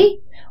till mig?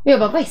 Och jag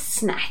bara, vad är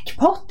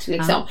snackpot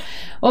liksom?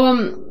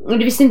 Och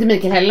det visste inte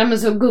Mikael heller, men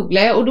så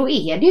googlade jag och då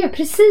är det ju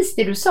precis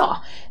det du sa.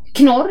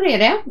 Knorr är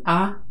det.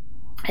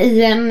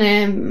 I en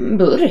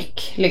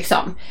burk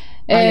liksom.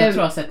 Jag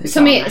tror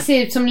som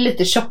ser ut som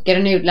lite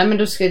tjockare nudlar, men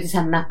då ska det till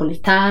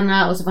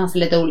napolitana och så fanns det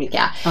lite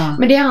olika.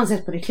 Men det har han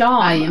sett på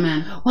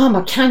reklam. Och han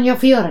bara, kan jag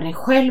få göra den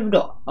själv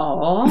då?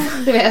 Ja,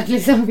 du vet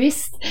liksom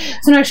visst.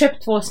 Så nu har jag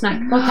köpt 2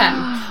 snackpot hem.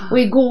 Och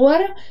igår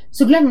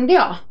så glömde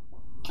jag.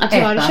 Att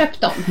jag hade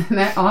köpt dem.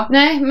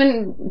 Nej,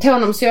 men till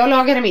honom, så jag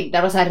lagade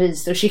middag och så här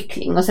ris och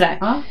kyckling och sådär.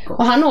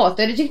 Och han åt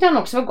det tyckte han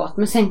också var gott.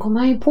 Men sen kom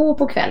han ju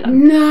på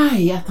kvällen.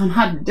 Nej, att han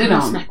hade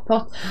dem.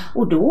 Snackpot.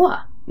 Och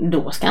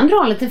då ska han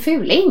dra lite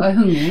fuling. Jag är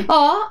hungrig.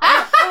 Ja,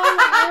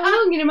 jag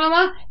är hungrig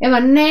mamma. Jag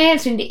bara, nej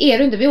så det är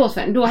du inte, vi åt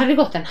för. Då hade det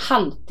gått en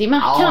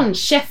halvtimme,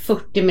 kanske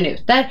 40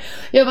 minuter.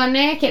 Jag bara,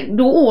 nej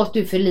då åt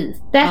du för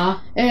lite.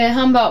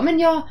 Han bara, men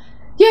jag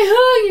är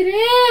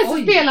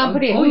hungrig! Så spelar han på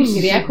det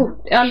hungriga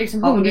kort. Ja,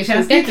 liksom hungrig. Det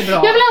känns inte bra.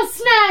 Jag vill ha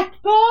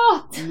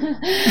snackbot!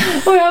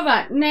 Och jag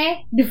bara,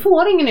 nej, du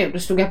får ingen nu. Då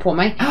slog jag på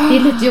mig. Det är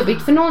lite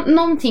jobbigt för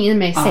någonting i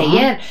mig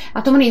säger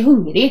att om man är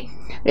hungrig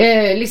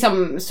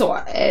liksom så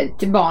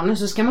till barnen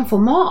så ska man få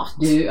mat.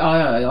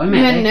 Jag är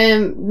med dig.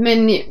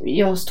 Men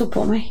jag stod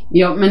på mig.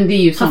 Ja, men det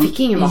är ju han fick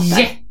ingen mat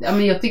där. Ja,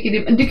 men jag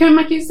tycker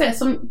man kan ju säga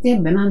som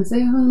Debben, han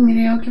säger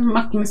hungrig, jag kan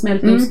macka med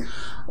smältost.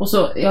 Och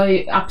så,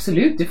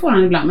 absolut, det får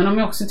han ibland. Men om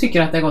jag också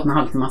tycker att det har gått en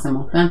halvtimme sen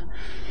maten.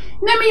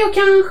 Nej, men jag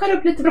kan skära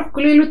upp lite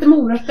broccoli, lite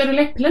morötter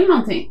eller äpple eller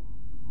någonting.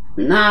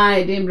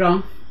 Nej, det är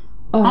bra.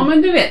 Ja,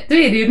 men du vet, då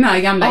är det ju den här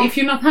gamla if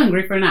you're not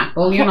hungry for an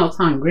apple, you're not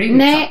hungry. Liksom.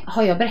 Nej,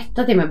 har jag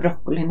berättat det med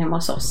broccolin hemma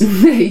hos oss?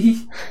 Nej,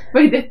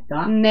 vad är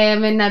detta? Nej,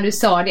 men när du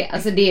sa det,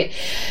 alltså det är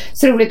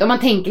så roligt om man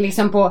tänker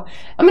liksom på,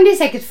 ja men det är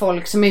säkert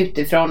folk som är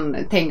utifrån,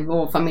 tänker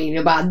på familj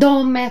och bara,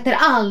 de äter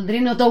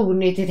aldrig något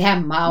onyttigt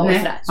hemma och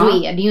sådär.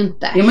 Så är det ju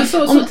inte. Ja, men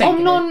så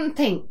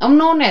om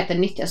någon äter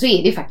nyttigt så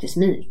är det faktiskt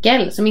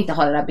Mikael som inte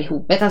har det där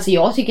behovet. Alltså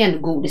jag tycker ändå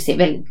godis är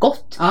väldigt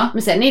gott.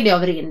 Men sen är det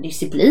av ren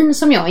disciplin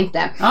som jag inte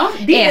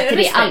äter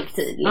det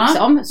alltid.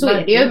 Liksom. Så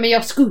är det ju, men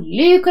jag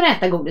skulle ju kunna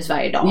äta godis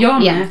varje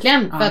dag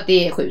egentligen, för att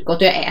det är sjukt gott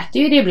och jag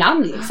äter ju det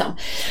ibland liksom.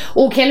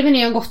 Och Kelvin är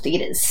ju en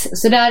gottegris,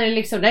 så där är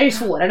liksom, där är det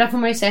svårare, där får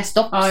man ju säga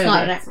stopp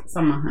snarare.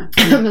 Samma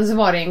här. Men så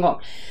var det en gång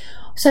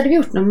så hade vi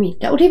gjort någon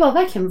middag och det var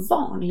verkligen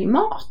vanlig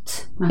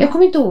mat. Jag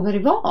kommer inte ihåg vad det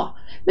var,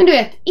 men du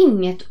vet,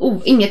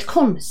 inget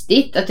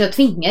konstigt att jag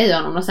tvingar i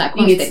honom något så här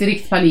konstigt. Inget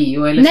strikt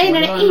paleo eller nej, så?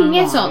 Nej,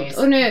 inget sånt.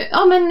 Och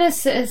nu,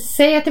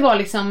 säg att det var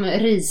liksom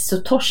ris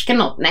och torsk eller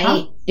något.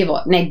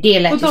 Nej, det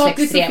lät ju så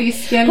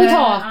extremt.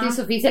 Potatis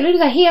och fisk, eller det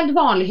där helt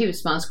vanlig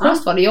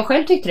husmanskost var det. Jag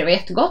själv tyckte det var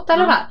jättegott i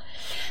alla fall.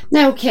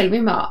 Nej, och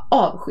Kelvin bara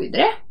avskydde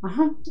det.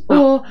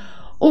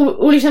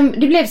 Och liksom,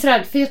 det blev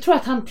sådär, för jag tror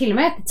att han till och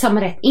med ätit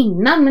samma rätt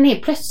innan, men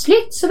helt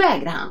plötsligt så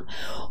vägrade han.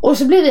 Och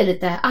så blev vi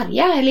lite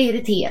arga eller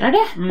irriterade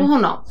på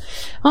honom.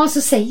 Och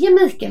så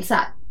säger Mikael så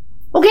här: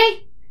 okej,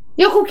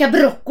 jag kokar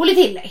broccoli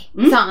till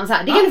dig. Sa han så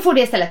här, det kan du få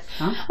det istället.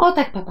 Ja,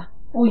 tack pappa.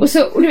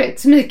 Och du vet,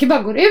 så Mikael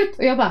bara går ut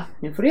och jag bara,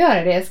 nu får du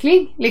göra det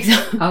älskling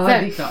liksom. Ja, det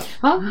är klart.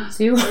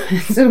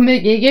 Så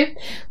Mikael gick ut,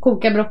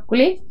 kokar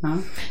broccoli.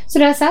 Så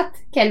där satt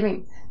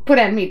Kelvin på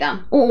den middagen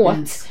och åt,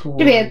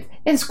 du vet,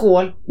 en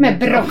skål med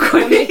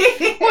broccoli.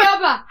 Och jag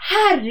bara,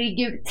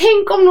 herregud,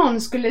 tänk om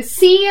någon skulle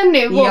se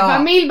nu vår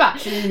familj bara,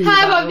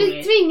 här var vi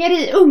tvingar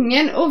i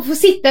ungen och få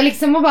sitta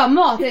liksom och bara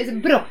mata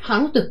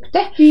han åt upp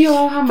det.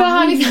 Ja, han för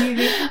han liksom, men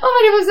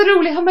det var så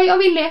roligt. Han bara, jag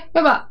vill det.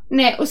 Jag bara,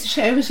 nej. Och så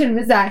kände jag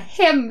mig så här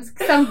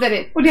hemskt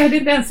samtidigt. Och det hade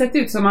inte ens sett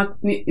ut som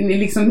att ni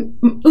liksom,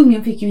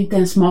 ungen fick ju inte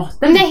ens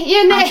maten. Nej.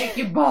 Han fick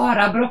ju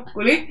bara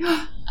broccoli.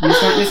 Nu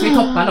ska vi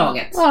toppa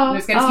laget.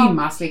 Nu ska det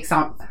simmas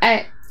liksom.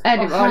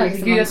 Det var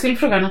liksom Gud, jag skulle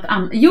fråga något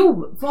annat.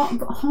 Jo,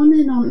 har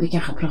ni någon, vi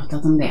kanske har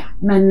pratat om det,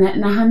 men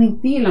när han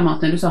inte gillar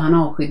maten, du sa han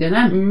avskydde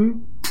den.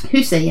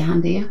 Hur säger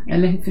han det?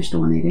 Eller hur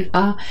förstår ni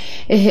det?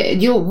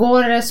 Jo,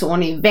 vår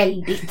son är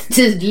väldigt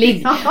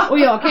tydlig. Och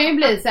jag kan ju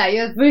bli så här,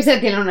 jag får ju säga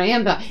till honom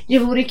igen, det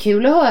vore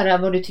kul att höra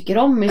vad du tycker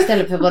om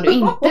istället för vad du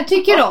inte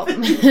tycker om.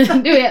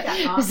 Du vet,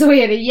 så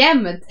är det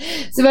jämt.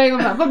 Så varje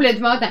gång vad blir det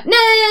maten?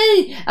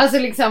 Nej! Alltså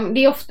liksom,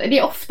 det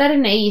är oftare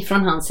nej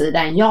från hans sida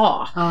än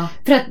ja.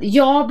 För att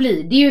jag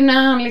blir det ju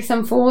när han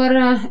liksom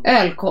får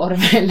ölkorv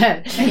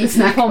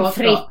eller pommes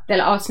frites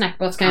eller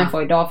snackbot kan jag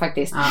få idag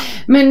faktiskt.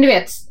 Men du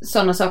vet,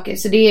 sådana saker.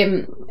 Så det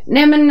är,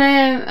 nej men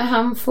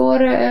han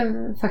får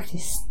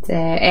faktiskt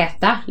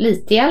äta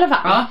lite i alla fall.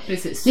 Ja,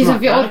 precis. Liksom,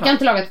 för jag orkar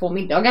inte laga 2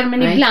 middagar,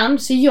 men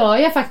ibland så gör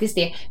jag faktiskt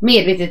det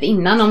medvetet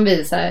innan om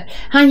vi så här,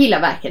 han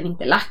gillar verkligen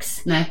inte lax.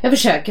 Jag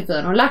försöker få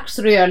honom lax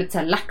och då gör jag lite så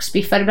här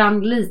laxbiffar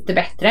ibland lite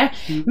bättre.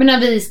 Men när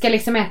vi ska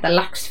liksom äta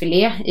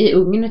laxfilé i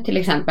ugn till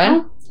exempel,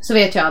 så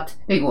vet jag att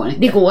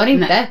det går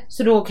inte.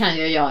 Så då kan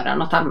jag göra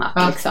något annat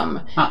liksom.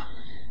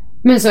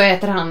 Men så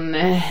äter han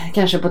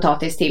kanske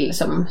potatis till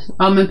som...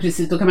 Ja, men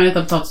precis. Då kan man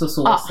äta potatis och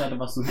sås eller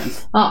vad som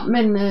helst. Ja,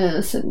 men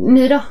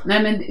ni då?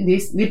 Nej, men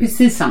det är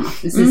precis samma.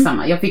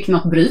 Samma. Jag fick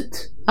något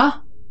bryt.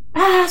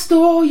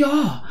 Står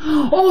jag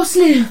och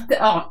sliter.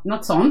 Ja,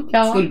 något sånt.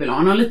 Skulle vilja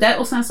ha något lite.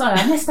 Och sen sa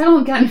jag, nästa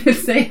gång kan du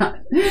säga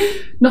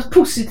något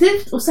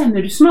positivt. Och sen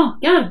när du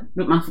smakar.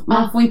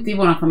 Man får inte i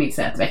våran familj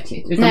säga att det är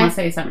äckligt. Utan man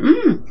säger så här,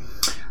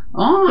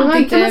 det var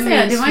inte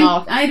min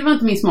smak. Nej, det var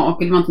inte min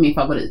smak. Eller det var inte min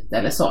favorit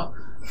eller så.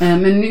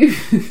 Men nu,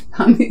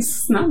 han är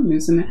snabb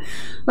nu, så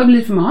vad blir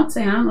det för mat,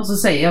 säger han. Och så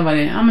säger jag vad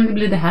det är. Ja, men det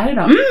blir det här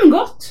idag.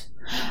 Gott!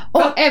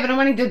 Och även om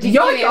man inte tycker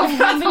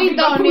det, han vill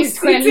inte ha en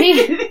utskällning.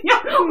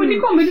 Och det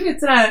kommer, du vet,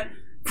 sådär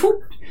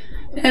fort.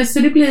 Så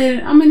det blir,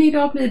 ja men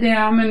idag blir det,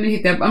 ja men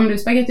hittar jag, men du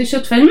spagetti och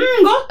köttfärg,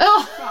 gott!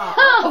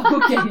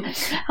 Okay.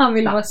 Han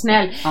vill vara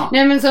snäll.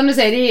 Nej men som du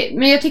säger,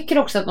 men jag tycker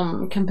också att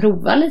de kan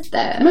prova lite.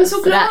 Men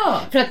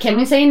såklart! För att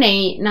Kelvin säger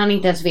nej när han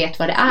inte ens vet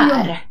vad det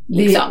är.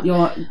 Liksom.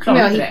 Jag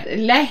klarar inte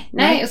det.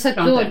 Nej, så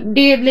då,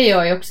 det blir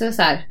jag ju också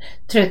så här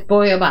trött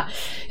på.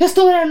 Jag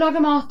står här och lagar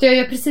mat, jag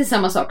gör precis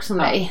samma sak som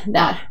dig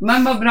där.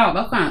 Men vad bra,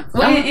 vad skönt.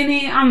 Och är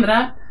ni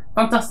andra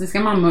fantastiska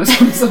mammor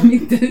som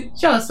inte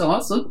kör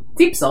så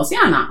tipsa oss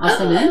gärna.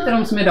 Alltså vi är inte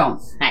de som är de.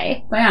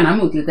 Nej. Ta gärna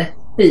emot lite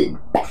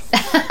feedback.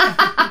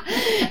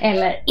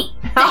 Eller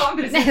ja,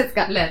 precis. Det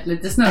ska lät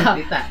lite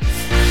snurrigt där.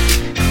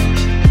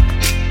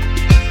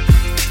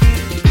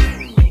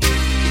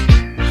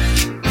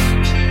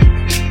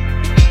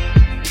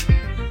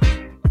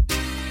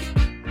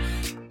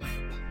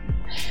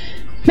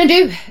 Men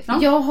du,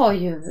 jag har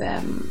ju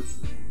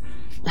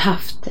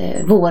haft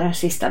våra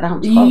sista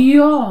dansshow.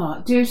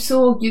 Ja, du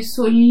såg ju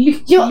så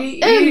lycklig ut.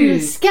 Jag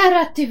önskar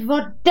att du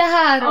var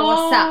där,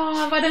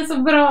 Åsa. Var den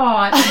så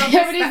bra?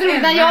 Jag vill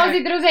inte när jag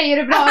sitter och säger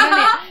hur bra den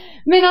är.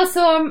 Men alltså,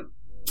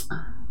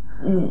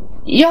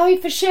 jag har ju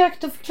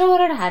försökt att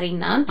förklara det här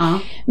innan.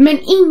 Men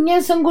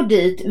ingen som går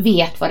dit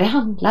vet vad det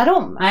handlar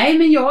om. Nej,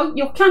 men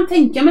jag kan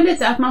tänka mig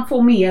lite att man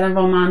får mer än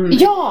vad man...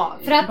 Ja,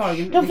 för att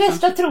de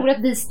flesta tror att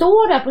vi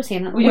står där på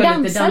scenen och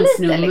dansar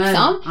lite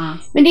liksom.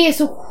 Men det är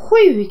så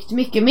sjukt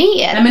mycket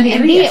mer. Nej, men det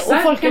är resa,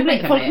 och folk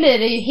blir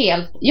det ju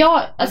helt...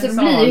 Ja, alltså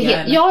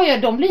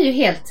de blir ju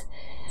helt...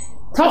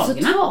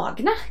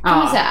 tagna kan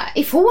man säga.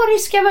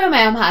 Euforiska var jag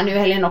med om här nu i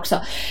helgen också.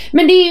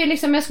 Men det är ju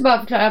liksom, jag ska bara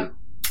förklara.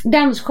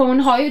 Dansshowen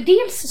har ju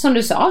dels, som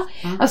du sa,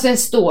 alltså en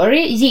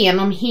story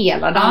genom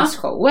hela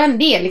dansshowen.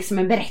 Det är liksom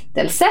en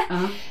berättelse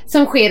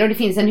som sker, och det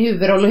finns en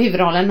huvudroll, och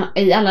huvudrollen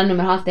i alla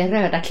nummer har alltid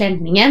röda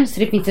klänningen. Så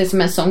det finns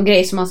liksom en sån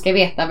grej som man ska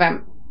veta vem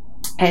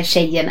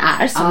tjejen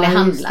är som det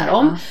handlar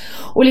om.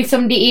 Och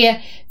liksom det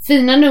är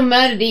fina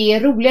nummer, det är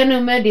roliga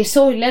nummer, det är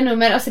sorgliga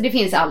nummer, alltså det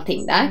finns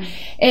allting där.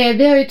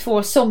 Vi har ju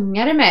 2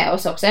 sångare med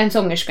oss också, en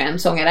sångerska och en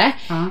sångare.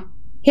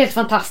 Helt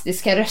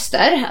fantastiska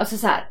röster, alltså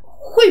så här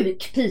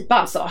sjuk pipa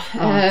alltså.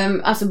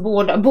 Alltså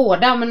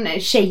båda, men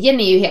tjejen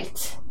är ju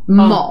helt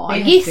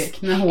magisk.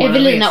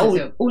 Evelina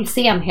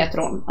Olsen heter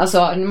hon.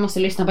 Alltså ni måste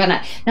lyssna på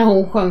henne. När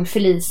hon sjöng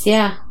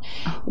Felicia,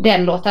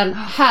 den låten,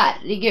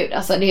 herregud,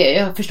 alltså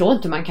jag förstår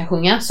inte hur man kan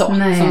sjunga så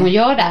som hon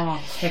gör där.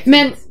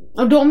 Men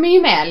och de är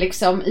ju med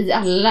liksom i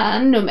alla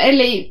nummer,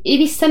 eller i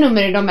vissa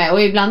nummer är de med,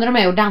 och ibland är de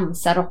med och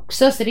dansar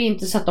också, så det är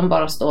inte så att de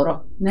bara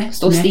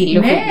står still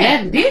och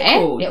sjunger. Det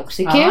är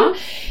också kul.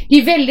 Det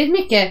är väldigt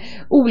mycket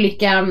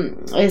olika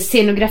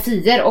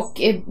scenografier,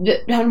 och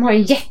de har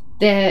en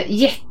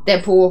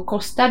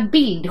jättepåkostad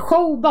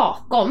bildshow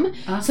bakom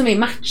som är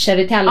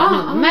matchade till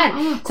alla nummer.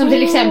 Som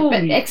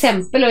till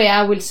exempel och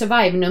I Will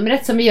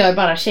Survive-numret som vi gör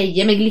bara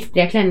tjejer med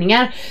glittriga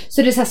klänningar.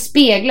 Så det är så här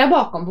speglar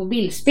bakom på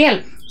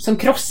bildspel som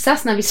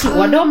krossas när vi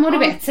slår dem, och du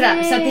vet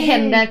sådär, så att det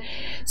händer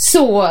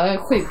så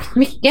sjukt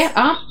mycket.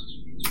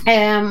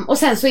 Och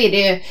sen så är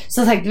det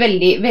som sagt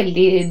väldigt,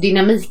 väldigt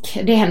dynamik.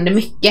 Det händer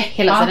mycket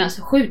hela tiden,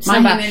 så sjukt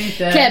snabba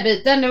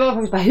klädbyten. Det var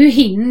faktiskt bara, hur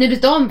hinner du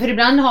dem? För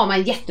ibland har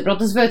man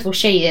jättebråttom, så vi har 2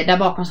 tjejer där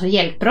bakom som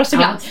hjälper oss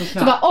ibland.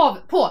 Så bara av,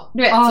 på,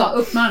 du vet så.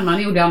 Upp med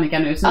armarna gjorde Annika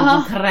nu, så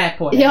hon trä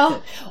på det. Ja,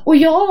 och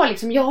jag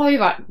har ju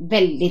varit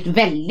väldigt,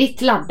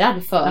 väldigt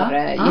laddad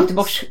för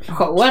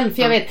Göteborgsshowen.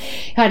 För jag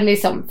hade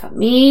liksom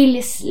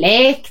familj,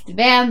 släkt,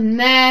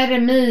 vänner,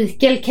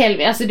 Mikael,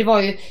 Kelvin. Alltså det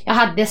var ju, jag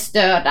hade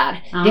stöd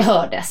där. Det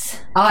hördes.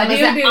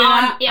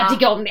 Jag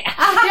tycker om det.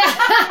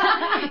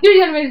 Nu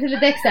gör mig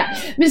lite extra.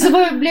 Men så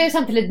blev jag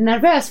samtidigt lite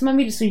nervös. Man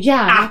vill så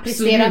gärna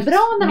prestera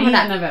bra när man var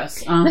där.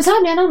 Nervös. Men så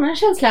hade jag en annan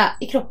känsla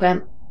i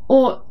kroppen,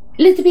 och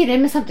lite pirrig,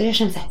 men samtidigt jag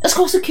kände såhär, jag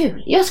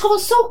ska vara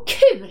så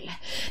kul.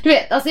 Du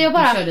vet, alltså jag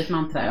bara... Du körde ett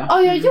mantra,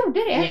 ja, jag gjorde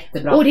det.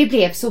 Jättebra. Och det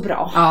blev så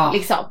bra,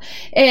 liksom.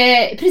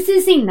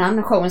 Precis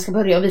innan showen ska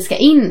börja och vi ska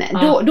in,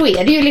 då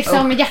är det ju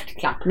liksom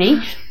hjärtklappning.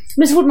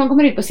 Men så fort man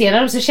kommer ut på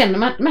scenen så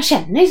känner man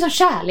känner ju som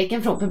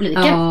kärleken från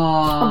publiken.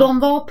 Och de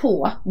var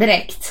på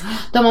direkt.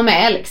 De var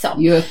med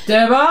liksom.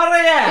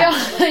 Göteborg!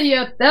 Ja,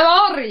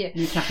 Göteborg!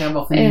 Nu kanske jag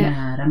var för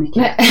nära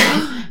mycket.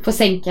 Får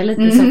sänka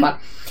lite i så fall.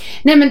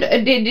 Nej, men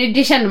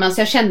det kände man,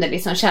 så jag kände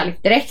liksom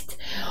kärlek direkt.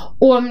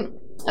 Och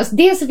alltså,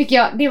 det så fick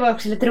jag, det var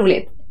också lite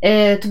roligt.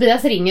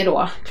 Tobias ringer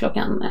då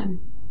klockan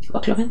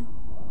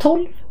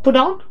 12 på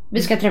dagen.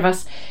 Vi ska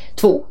träffas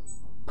 2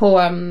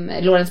 på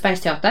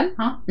Lorensbergsteatern.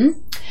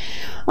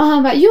 Och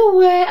han bara,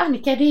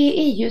 Annika, det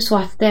är ju så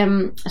att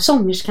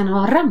sångerskan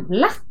har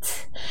ramlat.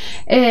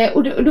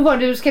 Och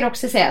då ska det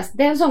också sägas,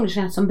 den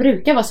sångerskan som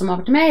brukar vara som har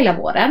varit med hela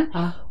våren,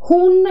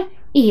 hon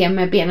är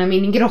med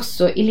Benjamin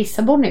Ingrosso i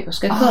Lissabon nu och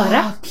ska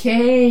köra.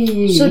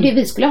 Så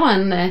vi skulle ha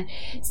en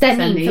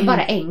stämning för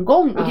bara en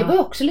gång. Och det var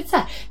också lite så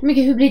här,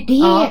 hur blir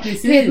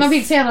det? Man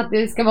vill säga att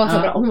det ska vara så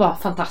bra. Hon var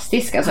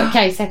fantastisk. Alltså,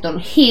 Kajsa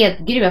hon helt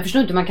grym. Jag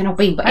förstår inte hur man kan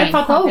hoppa in på en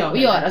show och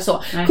göra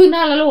så. Kunna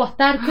alla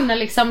låtar, kunna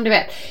liksom, du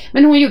vet.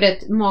 Men hon gjorde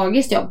ett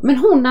magiskt jobb. Men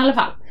hon i alla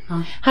fall,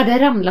 hade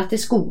ramlat i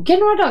skogen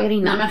några dagar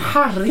innan. Men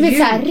herregud. Det var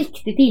så här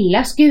riktigt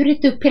illa,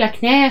 skurit upp hela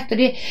knät och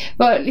det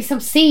var liksom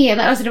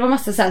senare, alltså det var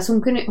massa så här, så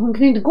hon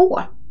kunde inte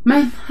gå.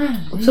 Men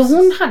herregud. Så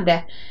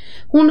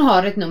hon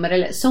har ett nummer,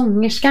 eller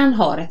sångerskan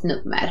har ett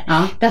nummer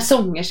där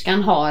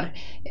sångerskan har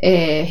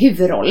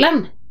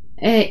huvudrollen.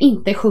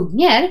 Inte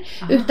sjunger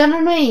utan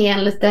hon är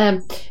en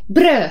lite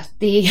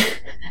brötig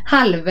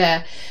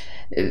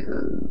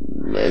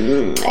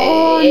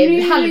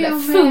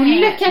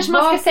halvfull kanske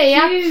man ska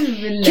säga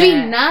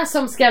kvinna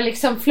som ska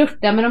liksom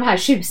flirta med de här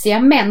tjusiga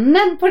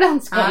männen på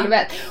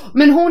dansgolvet.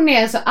 Men hon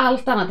är så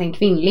allt annat än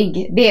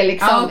kvinnlig. Det är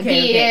liksom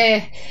det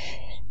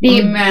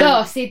är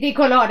bösigt, det är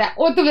kollada.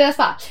 Och Tobias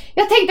bara,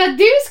 jag tänkte att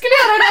du skulle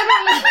göra den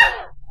rollen.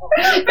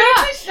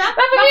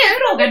 Varför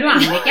frågar du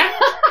Annika?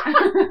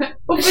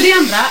 Och för det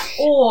andra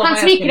han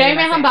smickrar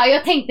mig, han bara,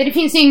 jag tänkte det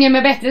finns ju ingen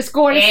med bättre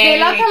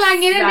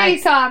skådespelartalanger än dig,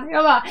 sa han.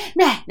 Jag bara,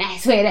 nej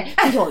så är det.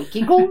 Så jag gick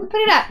igång på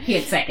det där.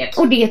 Helt säkert.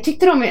 Och det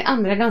tyckte de i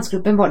andra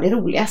dansgruppen var det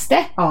roligaste.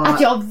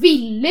 Att jag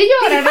ville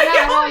göra den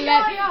här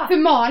rollen. För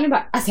Malin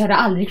bara, alltså jag hade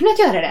aldrig kunnat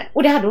göra den.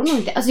 Och det hade hon nog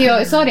inte. Alltså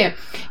jag sa det,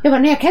 jag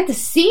bara, nej jag kan inte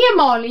se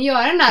Malin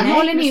göra den här.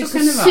 Malin är ju så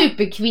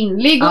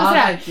superkvinnlig och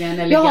sådär.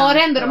 Jag har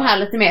ändå de här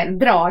lite mer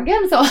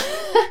dragen så.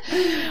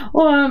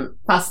 Och,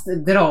 fast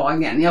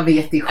dragen, jag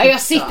vet inte.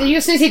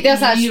 Just nu sitter jag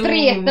så här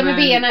stretar med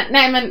benen.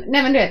 Nej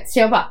men du vet, så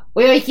jag bara,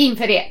 och jag gick in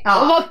för det.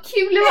 Och vad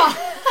kul det var.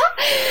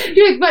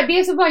 Du vet, bara, det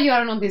är så bara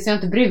göra någonting som jag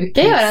inte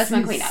brukar göra som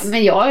en kvinna.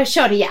 Men jag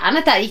körde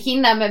järnet där, gick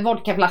in där med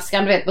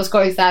vodkaflaskan, du vet, på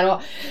skojs där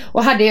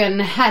och hade ju en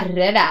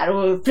herre där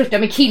och flirtade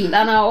med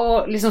killarna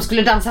och liksom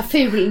skulle dansa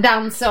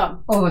fuldans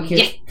och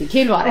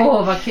jättekul var det.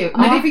 Vad kul.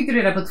 Men det fick du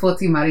reda på 2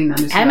 timmar innan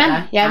du såg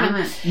det.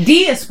 Jajamän.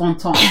 Det är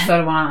spontant för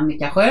att vara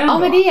Annika Sjön. Ja,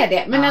 men det är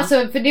det. Men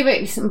alltså, för det var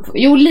liksom,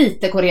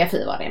 lite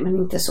koreografi var det, men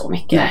inte så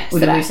mycket. Nej, och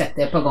du har ju sett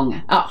det på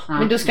gånger. Ja,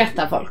 men då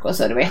skrattar folk och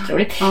så, det var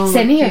jätteroligt.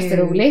 Sen är jag så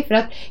rolig för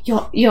att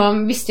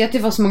jag visste ju att det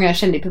var så många jag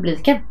kände i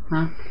publiken.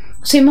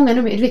 Så är många,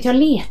 du vet, jag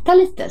letar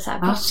lite så här,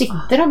 var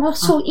sitter de? Jag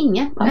såg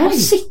ingen. Var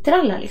sitter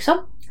alla liksom?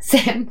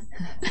 Sen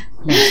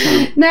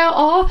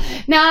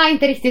nej,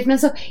 inte riktigt, men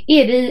så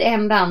är det i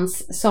en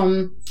dans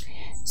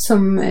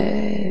som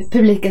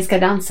publiken ska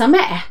dansa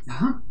med.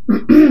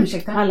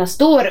 Alla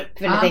står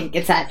upp väldigt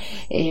enkelt så här,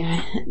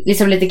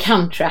 liksom lite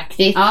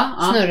countryaktigt,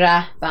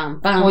 snurra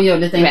bam och gör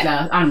lite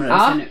enkla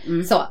armrörelser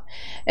nu. Så.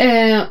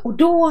 Och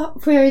då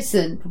får jag ju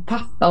syn på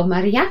pappa och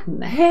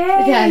Marianne.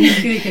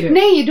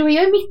 Nej, då är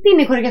jag mitt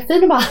inne i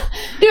koreografin och bara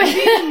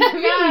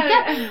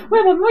och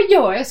jag bara, vad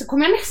gör jag? Så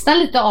kommer jag nästan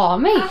lite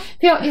av mig.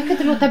 För jag kan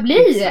inte låta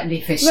bli.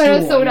 Vi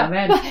förstår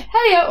väl.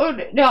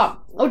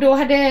 Och då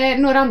hade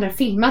några andra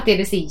filmat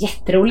det ser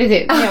jätteroligt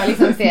ut när jag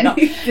liksom ser dem.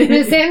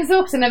 Men sen så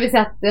också när vi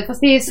satt,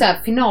 fast det är så här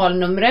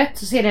finalnumret,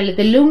 så ser det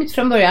lite lugnt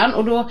från början.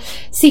 Och då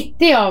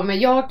sitter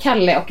jag,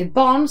 Kalle och ett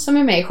barn som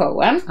är med i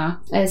showen.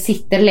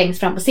 Sitter längst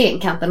fram på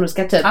scenkanten och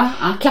ska typ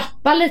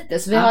klappa lite,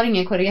 så vi har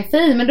ingen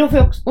koreografi. Men då får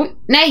jag också,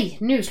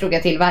 nu slog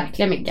jag till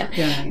verkligen micken.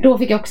 Då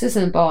fick jag också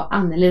syn på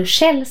Anneli och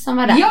Kjell som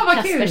var där.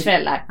 Kaspers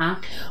föräldrar.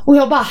 Och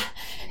jag bara,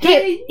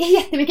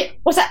 jättemycket.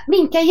 Och så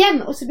vinka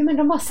igen. Och så, men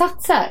de bara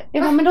satt så här.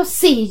 Jag bara, men de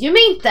ser ju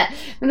mig inte.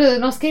 Men då,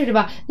 de skrev det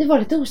bara, vi var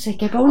lite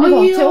osäkra på om det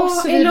var till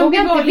oss. Så vi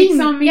vågade inte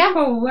liksom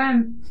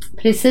vinka.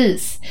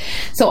 Precis.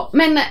 Så,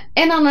 men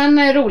en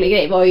annan rolig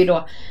grej var ju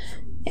då,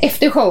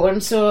 efter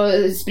showen så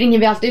springer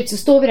vi alltid ut, så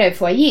står vi där i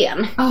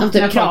foajén. De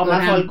typ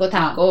kramar folk och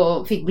tack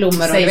och fick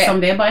blommor. Säg och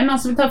som det är bara någon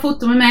som vill ta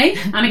foto med mig.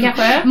 Annika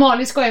Sjö.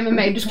 Malin skojar med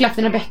mig, du skulle haft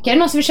dina böcker.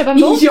 Någon som vill köpa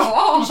en bok?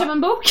 Ja! Vill du köpa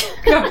en bok?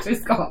 Klart vi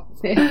ska.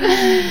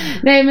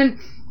 Nej men,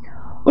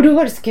 och då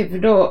var det så kul för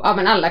då,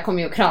 men alla kom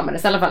ju och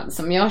kramades i alla fall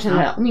som jag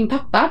kände. Och min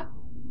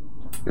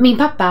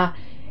pappa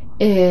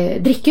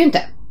dricker ju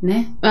inte.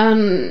 Nej.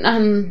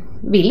 Han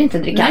vill inte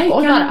dricka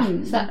alkohol bara.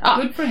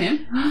 Good for him.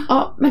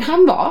 Ja, men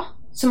han var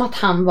som att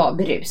han var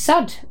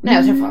berusad när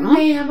jag träffade honom.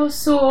 Nej, han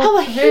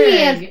var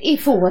helt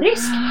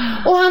euforisk.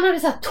 Och han hade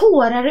så här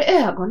tårar i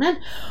ögonen.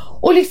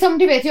 Och liksom,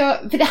 du vet,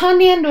 för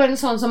han är ändå en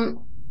sån som,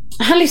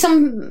 han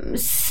liksom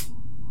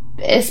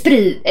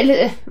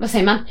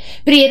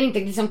breder inte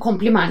liksom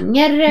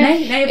komplimanger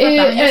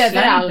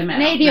överallt.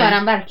 Nej, det gör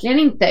han verkligen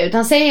inte.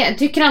 Utan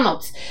tycker han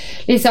något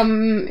liksom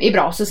är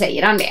bra, så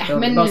säger han det.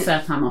 Men bara säga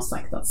att han har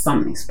sagt att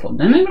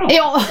Sanningspodden är bra.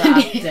 Ja, så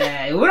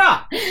jodå.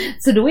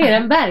 Så då är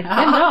den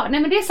verkligen bra. Nej,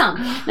 men det är sant.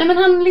 Nej, men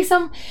han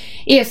liksom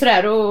är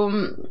sådär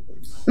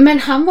men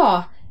han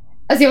var,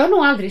 alltså jag har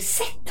nog aldrig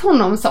sett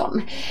honom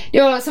sån.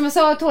 Som jag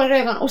sa, tårar i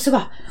ögonen och så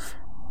bara,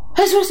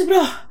 det var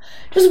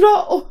så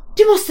bra och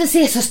du måste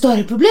se så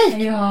större publik.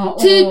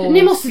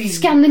 Ni måste till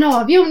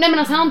Skandinavium. Nej, men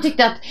alltså, han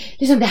tyckte att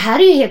liksom, det här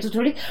är ju helt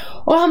otroligt.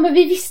 Och han bara,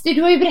 vi visste,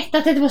 du har ju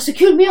berättat att det var så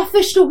kul, men jag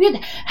förstod ju inte.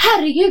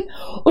 Herregud.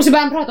 Och så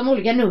började han prata om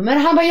olika nummer.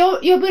 Han bara,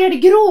 jag började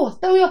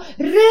gråta och jag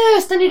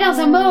röste när ni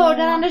dansade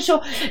mördaren.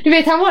 Så du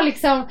vet, han var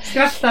liksom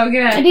skratta och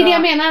grät. Det är det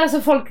jag menar,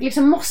 alltså folk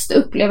liksom måste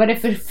uppleva det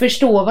för att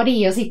förstå vad det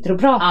är jag sitter och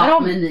pratar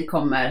om. Men ni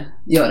kommer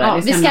göra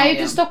det. Vi ska ju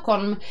till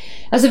Stockholm.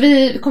 Alltså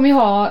vi kommer ju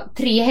ha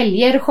 3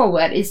 helger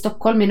shower i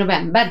Stockholm i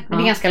november. Men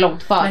det är ganska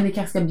långt kvar. Men ni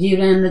kanske ska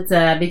bjuda in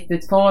lite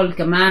viktigt folk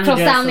och managers från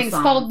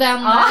Sanningspodden.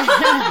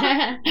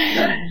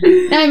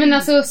 Nej men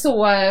alltså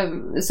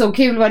så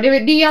kul var det.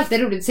 Det är ju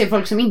alltid roligt att se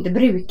folk som inte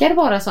brukar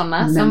vara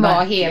sådana, som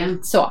var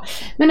helt så.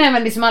 Men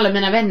även liksom alla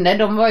mina vänner,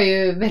 de var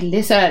ju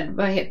väldigt så här,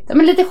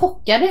 men lite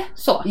chockade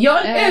så. Ja,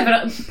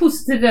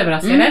 positivt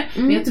överraskade.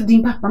 Men jag tror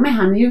din pappa med,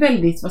 han är ju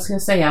väldigt, vad ska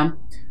jag säga,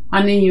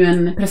 han är ju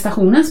en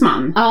prestationens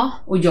man. Ja.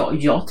 Och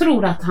jag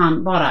tror att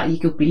han bara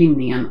gick upp i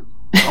limningen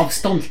av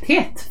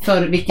stolthet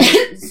för vilken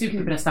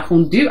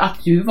superprestation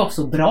att du var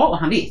så bra, och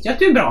han vet ju att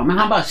du är bra, men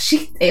han bara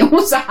shit, är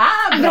hon så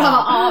här bra?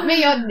 Ja, men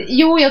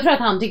jag tror att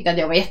han tyckte att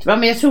jag var jättebra,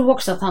 men jag tror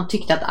också att han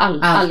tyckte att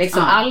allt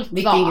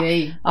var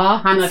grej. Ja,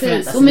 han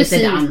precis. Och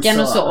musiken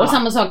och så. Och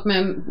samma sak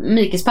med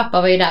Mikes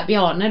pappa var ju där,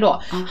 Bjarne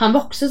då. Han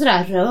var också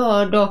sådär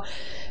rörd, och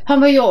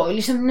han var ju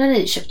liksom, när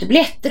ni köpte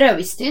biljetter, jag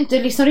visste ju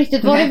inte liksom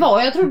riktigt vad det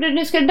var. Jag trodde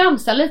ni skulle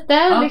dansa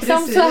lite liksom,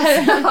 så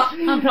här.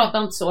 Han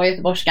pratade inte så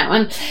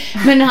göteborgska,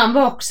 men han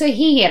var också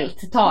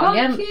helt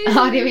tagen.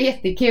 Ja, det var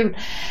jättekul.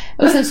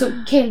 Och sen så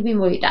Kelvin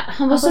var ju där.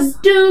 Han var så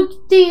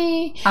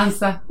duktig.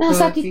 Han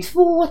satt i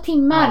 2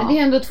 timmar. Det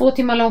är ändå 2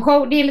 timmar lång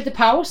show. Det är lite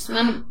paus,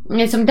 men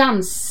liksom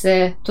dans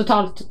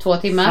totalt 2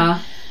 timmar.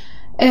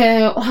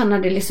 Och han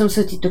hade liksom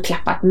suttit och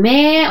klappat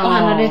med, och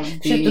han hade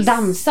försökt att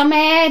dansa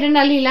med den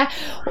där lilla.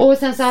 Och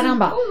sen så hade han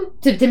bara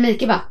typ till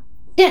Mikael bara,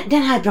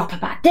 den här är bra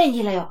pappa, den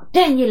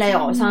gillar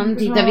jag. Så han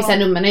tittade vissa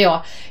nummer när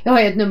jag har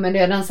ju ett nummer där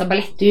jag dansar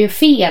balett, det är ju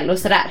fel och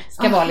sådär.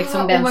 Ska vara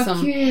liksom den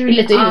som är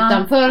lite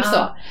utanför så.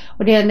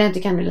 Och den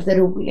tycker han är lite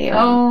rolig.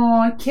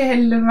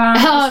 Kelva.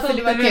 Ja, så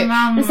det var kul.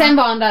 Men sen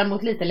var han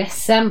däremot lite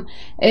ledsen.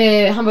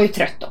 Han var ju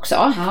trött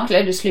också.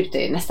 Det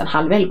slutade ju nästan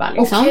 10:30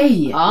 liksom.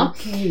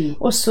 Okej.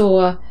 Och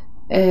så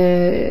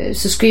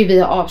skulle vi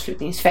ha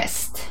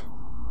avslutningsfest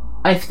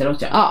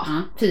efteråt, ja.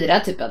 Fira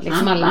typ att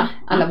liksom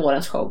alla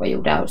vårens show var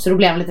gjorda. Så då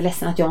blev han lite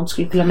ledsen att jag inte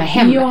skulle följa med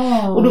hem.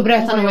 Och då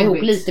bröt han nog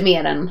ihop lite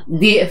mer än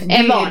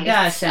vanligt.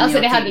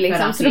 Alltså det hade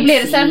liksom, så då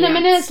blev det så här, nej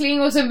men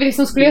älskling, och så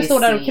liksom skulle jag stå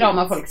där och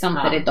krama folk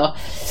samtidigt och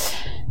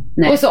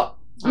så.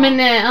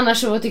 Men annars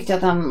så tyckte jag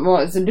att han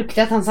var så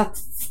duktig att han satt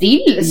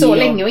still så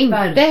länge och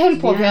inte höll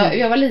på. För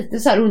jag var lite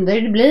så här, undrar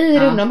hur det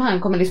blir, undrar om han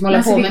kommer liksom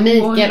hålla på med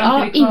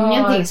Mikael.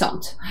 Ingenting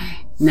sånt.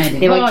 Nej,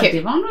 det var kul.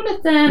 Det var nog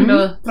lite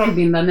ändå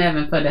trollbindande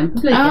även för den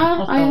publiken.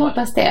 Ja, jag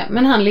hoppas det.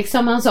 Men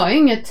han sa ju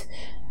inget.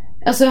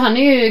 Alltså han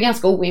är ju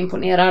ganska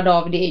oimponerad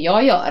av det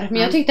jag gör.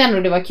 Men jag tyckte ändå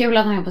det var kul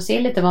att han får se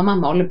lite vad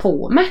mamma håller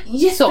på med.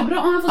 Jättebra,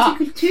 han får se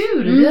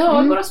kultur. Vi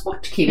har våra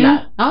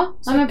sportkillar. Ja,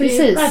 men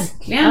precis.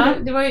 Verkligen.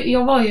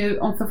 Jag var ju,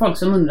 för folk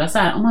som undrar så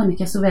här, om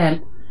Annika så väl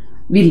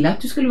ville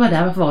att du skulle vara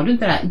där, varför var du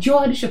inte där? Jag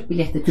hade köpt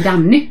biljetter till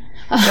Danny.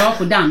 Jag var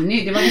på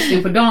Danny, det var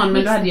visserligen på dagen,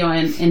 men då hade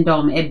jag en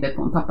dag med Ebbe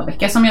på en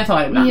pappavecka som jag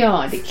tar ibland.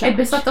 Ja, det är klart.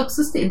 Ebbe satt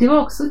också, det var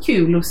också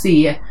kul att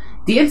se.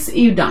 Dels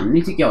är ju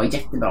Danny, tycker jag, är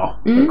jättebra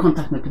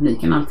kontakt med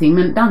publiken och allting,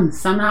 men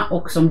dansarna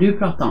och som du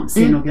pratade om,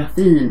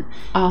 scenografin,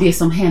 det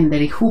som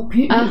händer ihop.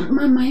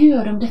 Mamma, hur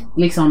gör de det?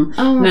 Liksom,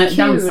 när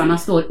dansarna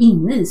står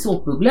inne i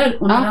såpbubblor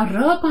och när de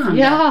rör på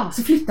handen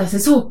så flyttar sig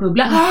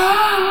såpbubblan.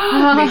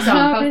 Liksom,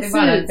 fast det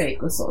bara är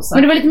fake och så.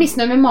 Men det var lite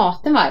missnöjd med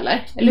maten, va,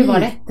 eller hur var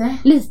det?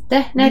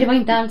 Lite? Nej, det var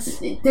inte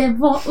alls. Det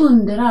var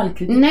under all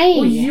kritik. Nej.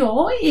 Och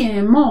jag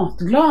är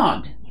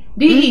matglad.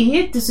 Det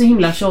är inte så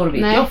himla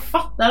tjorvigt. Jag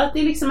fattar att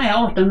det liksom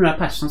är 1800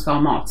 personer som ska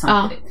ha mat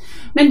samtidigt.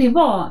 Men det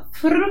var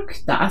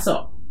fruktansvärt.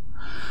 Alltså,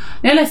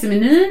 när jag läste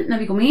menyn, när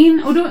vi kom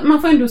in, och då,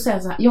 man får ändå säga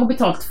så här, jag har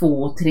betalt 2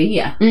 och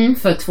 3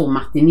 för 2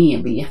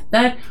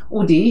 matinébiljetter,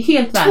 och det är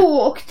helt värt. 2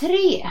 och 3?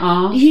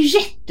 Ja. Det är ju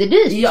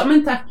jättedyrt. Ja,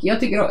 men tack, jag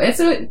tycker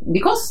alltså, det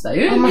kostar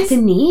ju. Och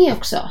matiné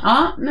också.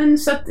 Ja, men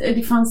så att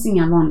det fanns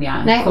inga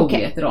vanliga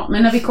showbiljetter då.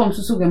 Men när vi kom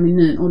så såg jag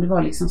menyn, och det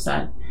var liksom så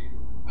här: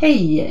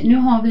 hej, nu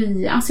har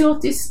vi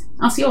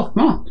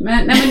asiatmat.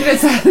 Men du vet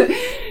så här,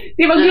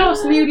 det var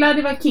glasnudlar,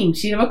 det var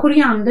kimchi, det var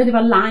koriander, det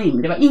var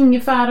lime, det var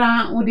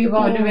ingefära, och det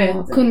var, du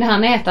vet. Kunde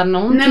han äta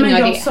någonting? Nej, men av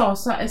jag det? sa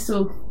så här,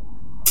 så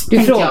du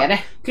frågade.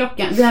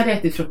 Klockan, vi hade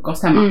ätit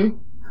frukost hemma.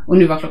 Och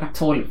nu var klockan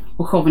 12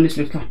 och showen är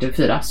slut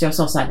 3:15. Så jag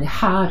sa så här, det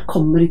här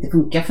kommer inte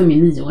funka för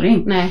min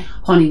 9-åring. Nej.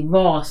 Har ni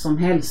vad som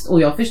helst?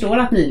 Och jag förstår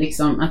att ni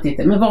liksom, att det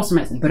inte, men vad som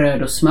helst,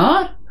 bröd och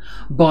smör,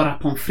 bara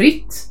pommes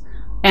frites,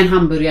 en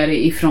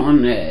hamburgare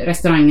ifrån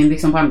restaurangen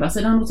liksom på andra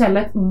sidan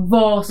hotellet,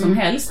 vad som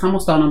helst. Han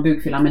måste ha någon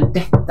bukfylla, men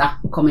detta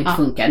kommer inte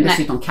funka.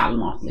 Dessutom kall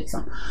mat liksom.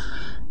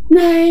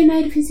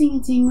 Nej, det finns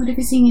ingenting, och det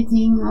finns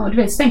ingenting, och du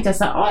vet, så tänkte jag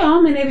så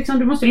här, men det är liksom,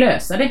 du måste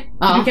lösa det.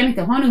 Du kan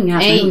inte ha en unge här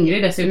som är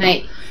hungrig dessutom.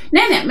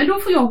 Nej, men då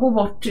får jag gå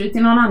bort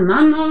till någon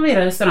annan av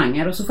era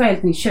restauranger, och så får jag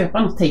helt enkelt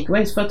köpa något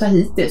takeaways för att ta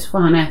hit det, så får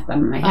han äta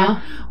med mig här.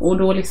 Och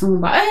då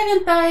liksom bara,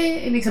 vänta,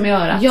 liksom i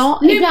örat. Ja,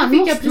 nu ibland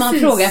måste man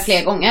fråga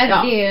fler gånger.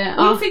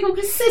 Jag fick hon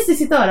precis i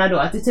sitt öra då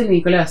att det tydligen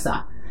gick att lösa.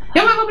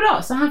 Ja, men vad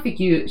bra, så han fick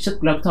ju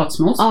köttbullar och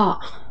potatismos.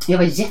 Jag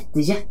var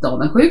jätte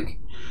avundsjuk.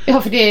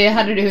 Ja, för det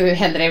hade du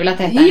hellre velat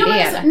äta än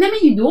det. Nej,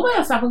 men då var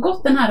jag så här,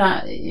 gott den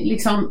här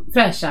liksom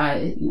fräscha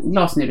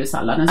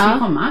glasnudelsalladen skulle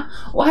komma.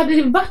 Och hade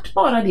det varit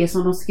bara det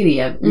som de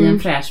skrev i en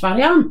fräsch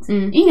variant,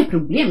 inga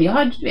problem. Jag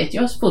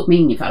har fått med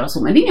ingefära och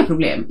så, men det är inga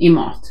problem i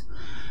mat.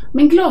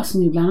 Men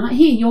glasnudlarna,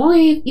 jag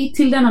är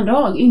till denna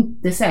dag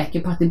inte säker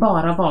på att det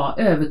bara var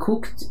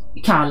överkokt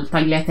kall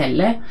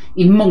tagliatelle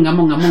i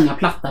många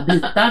platta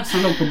bitar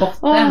som låg på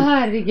botten.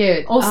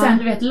 Herregud. Och sen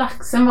du vet,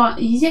 laxen var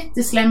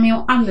jätteslämmig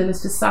och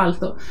alldeles för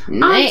salt och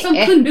allt som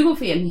kunde gå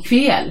fel gick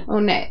fel.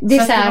 Nej,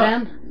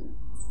 desserten.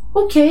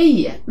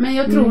 Okej, men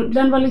jag tror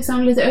den var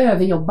liksom lite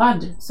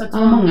överjobbad, så att det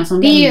var många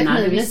som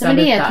lämnade vissa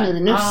bitar. Det är ett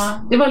minus.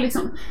 Ja, det var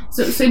liksom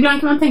så ibland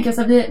kan man tänka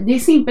sig att det är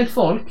simpelt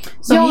folk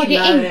som gillar, det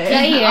enkla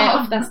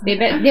är oftast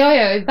det har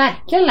jag ju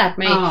verkligen lärt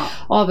mig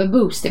av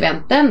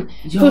Boost-eventen.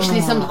 Först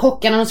liksom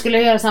kockarna, de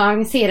skulle göra så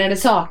avancerade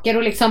saker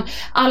och liksom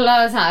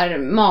alla så här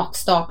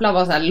matstaplar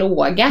var så här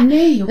låga.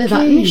 Nej, vi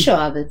bara, nu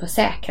kör vi på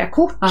säkra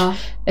kort.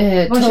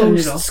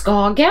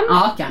 Toastskagen.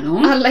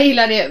 Kanon. Alla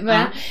gillar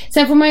det.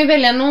 Sen får man ju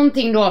välja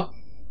någonting då.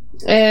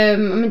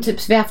 Men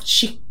typ vi har haft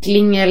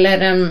kyckling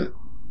eller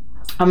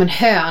men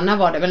höna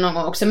var det väl någon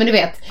gång också, men du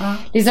vet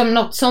liksom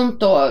något sånt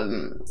då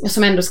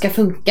som ändå ska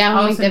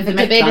funka, inte för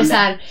typ är det så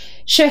här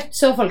kött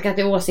så har folk att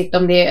det är åsikt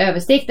om det är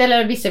överstekt,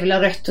 eller vissa vill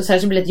ha rött och så här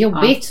så blir det lite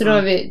jobbigt, så då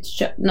har vi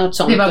något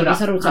sånt, det var bra.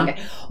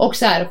 Och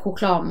så här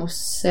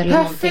chokladmousse eller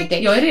perfekt,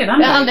 någonting. Jag är redan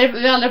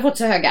vi har aldrig fått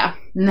så höga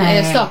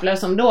staplar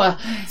som då,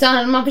 så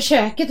man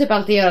försöker typ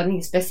alltid göra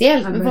något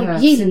speciellt, men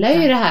folk gillar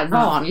ju det här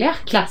vanliga,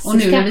 klassiska. Och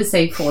nu när vi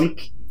säger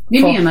folk,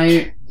 vi menar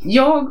ju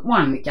jag och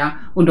Annika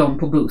och de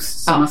på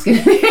Boost som man ska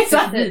så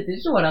vi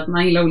förstår att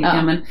man gillar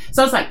olika, men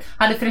som sagt,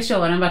 hade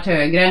fräschören varit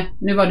högre,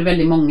 nu var det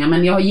väldigt många,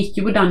 men jag gick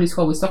ju på Dannys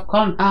show i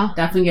Stockholm,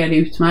 där fungerade det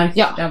utmärkt,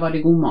 där var det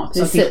god mat,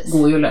 så det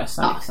går ju att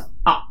lösa liksom.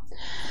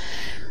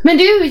 Men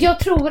du, jag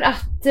tror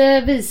att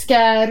vi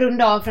ska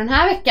runda av för den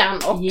här veckan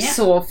och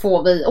så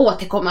får vi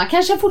återkomma,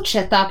 kanske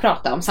fortsätta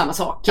prata om samma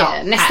sak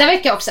nästa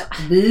vecka också.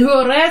 Vi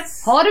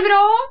hörs! Ha det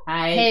bra!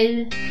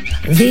 Hej!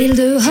 Vill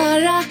du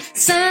höra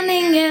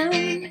sanningen?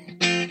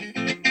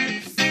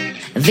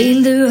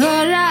 Vill du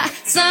höra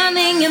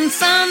sanningen?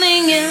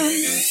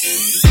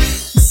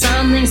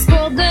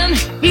 Sanningspodden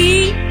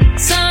i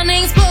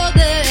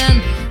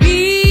sanningspodden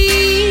i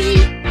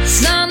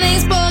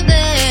sanningspodden.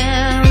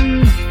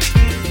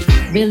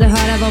 Vill du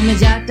höra vad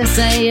mitt hjärta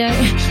säger?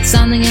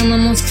 Sanningen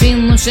om oss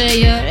kvinnor,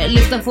 tjejer.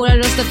 Lyfta våra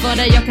röster för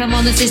dig. Jag kan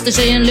vara den sista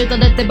tjejen,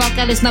 lutade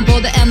tillbaka, lyssna på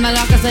det än man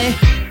rakar sig.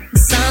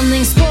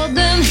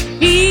 Sanningspodden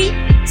i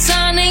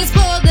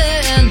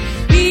sanningspodden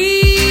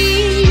i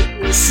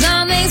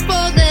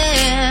sanningspodden.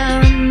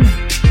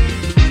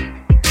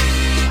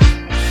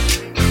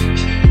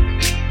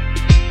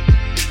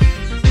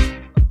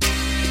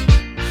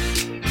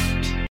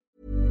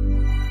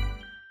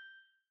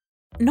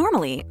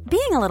 Normally,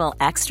 being a little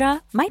extra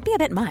might be a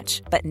bit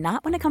much, but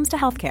not when it comes to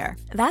healthcare.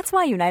 That's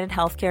why United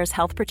Healthcare's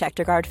Health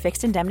Protector Guard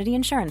fixed indemnity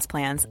insurance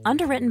plans,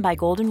 underwritten by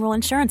Golden Rule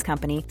Insurance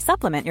Company,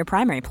 supplement your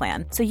primary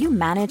plan so you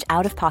manage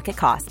out-of-pocket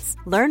costs.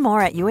 Learn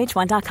more at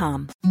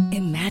uh1.com.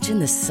 Imagine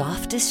the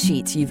softest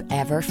sheets you've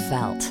ever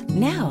felt.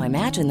 Now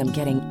imagine them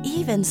getting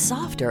even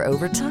softer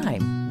over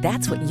time.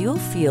 That's what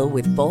you'll feel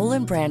with Boll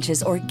 &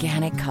 Branch's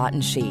organic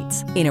cotton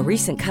sheets. In a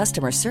recent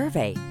customer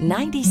survey,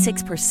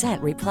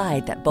 96%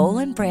 replied that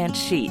Boll & Branch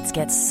sheets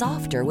get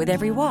softer with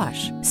every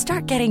wash.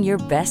 Start getting your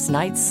best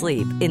night's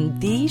sleep in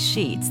these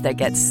sheets that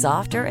get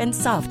softer and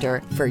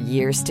softer for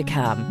years to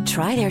come.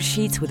 Try their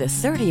sheets with a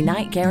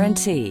 30-night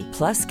guarantee.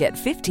 Plus, get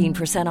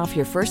 15% off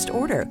your first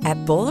order at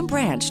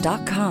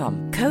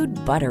bollandbranch.com. Code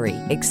BUTTERY.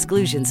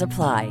 Exclusions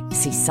apply.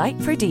 See site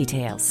for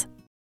details.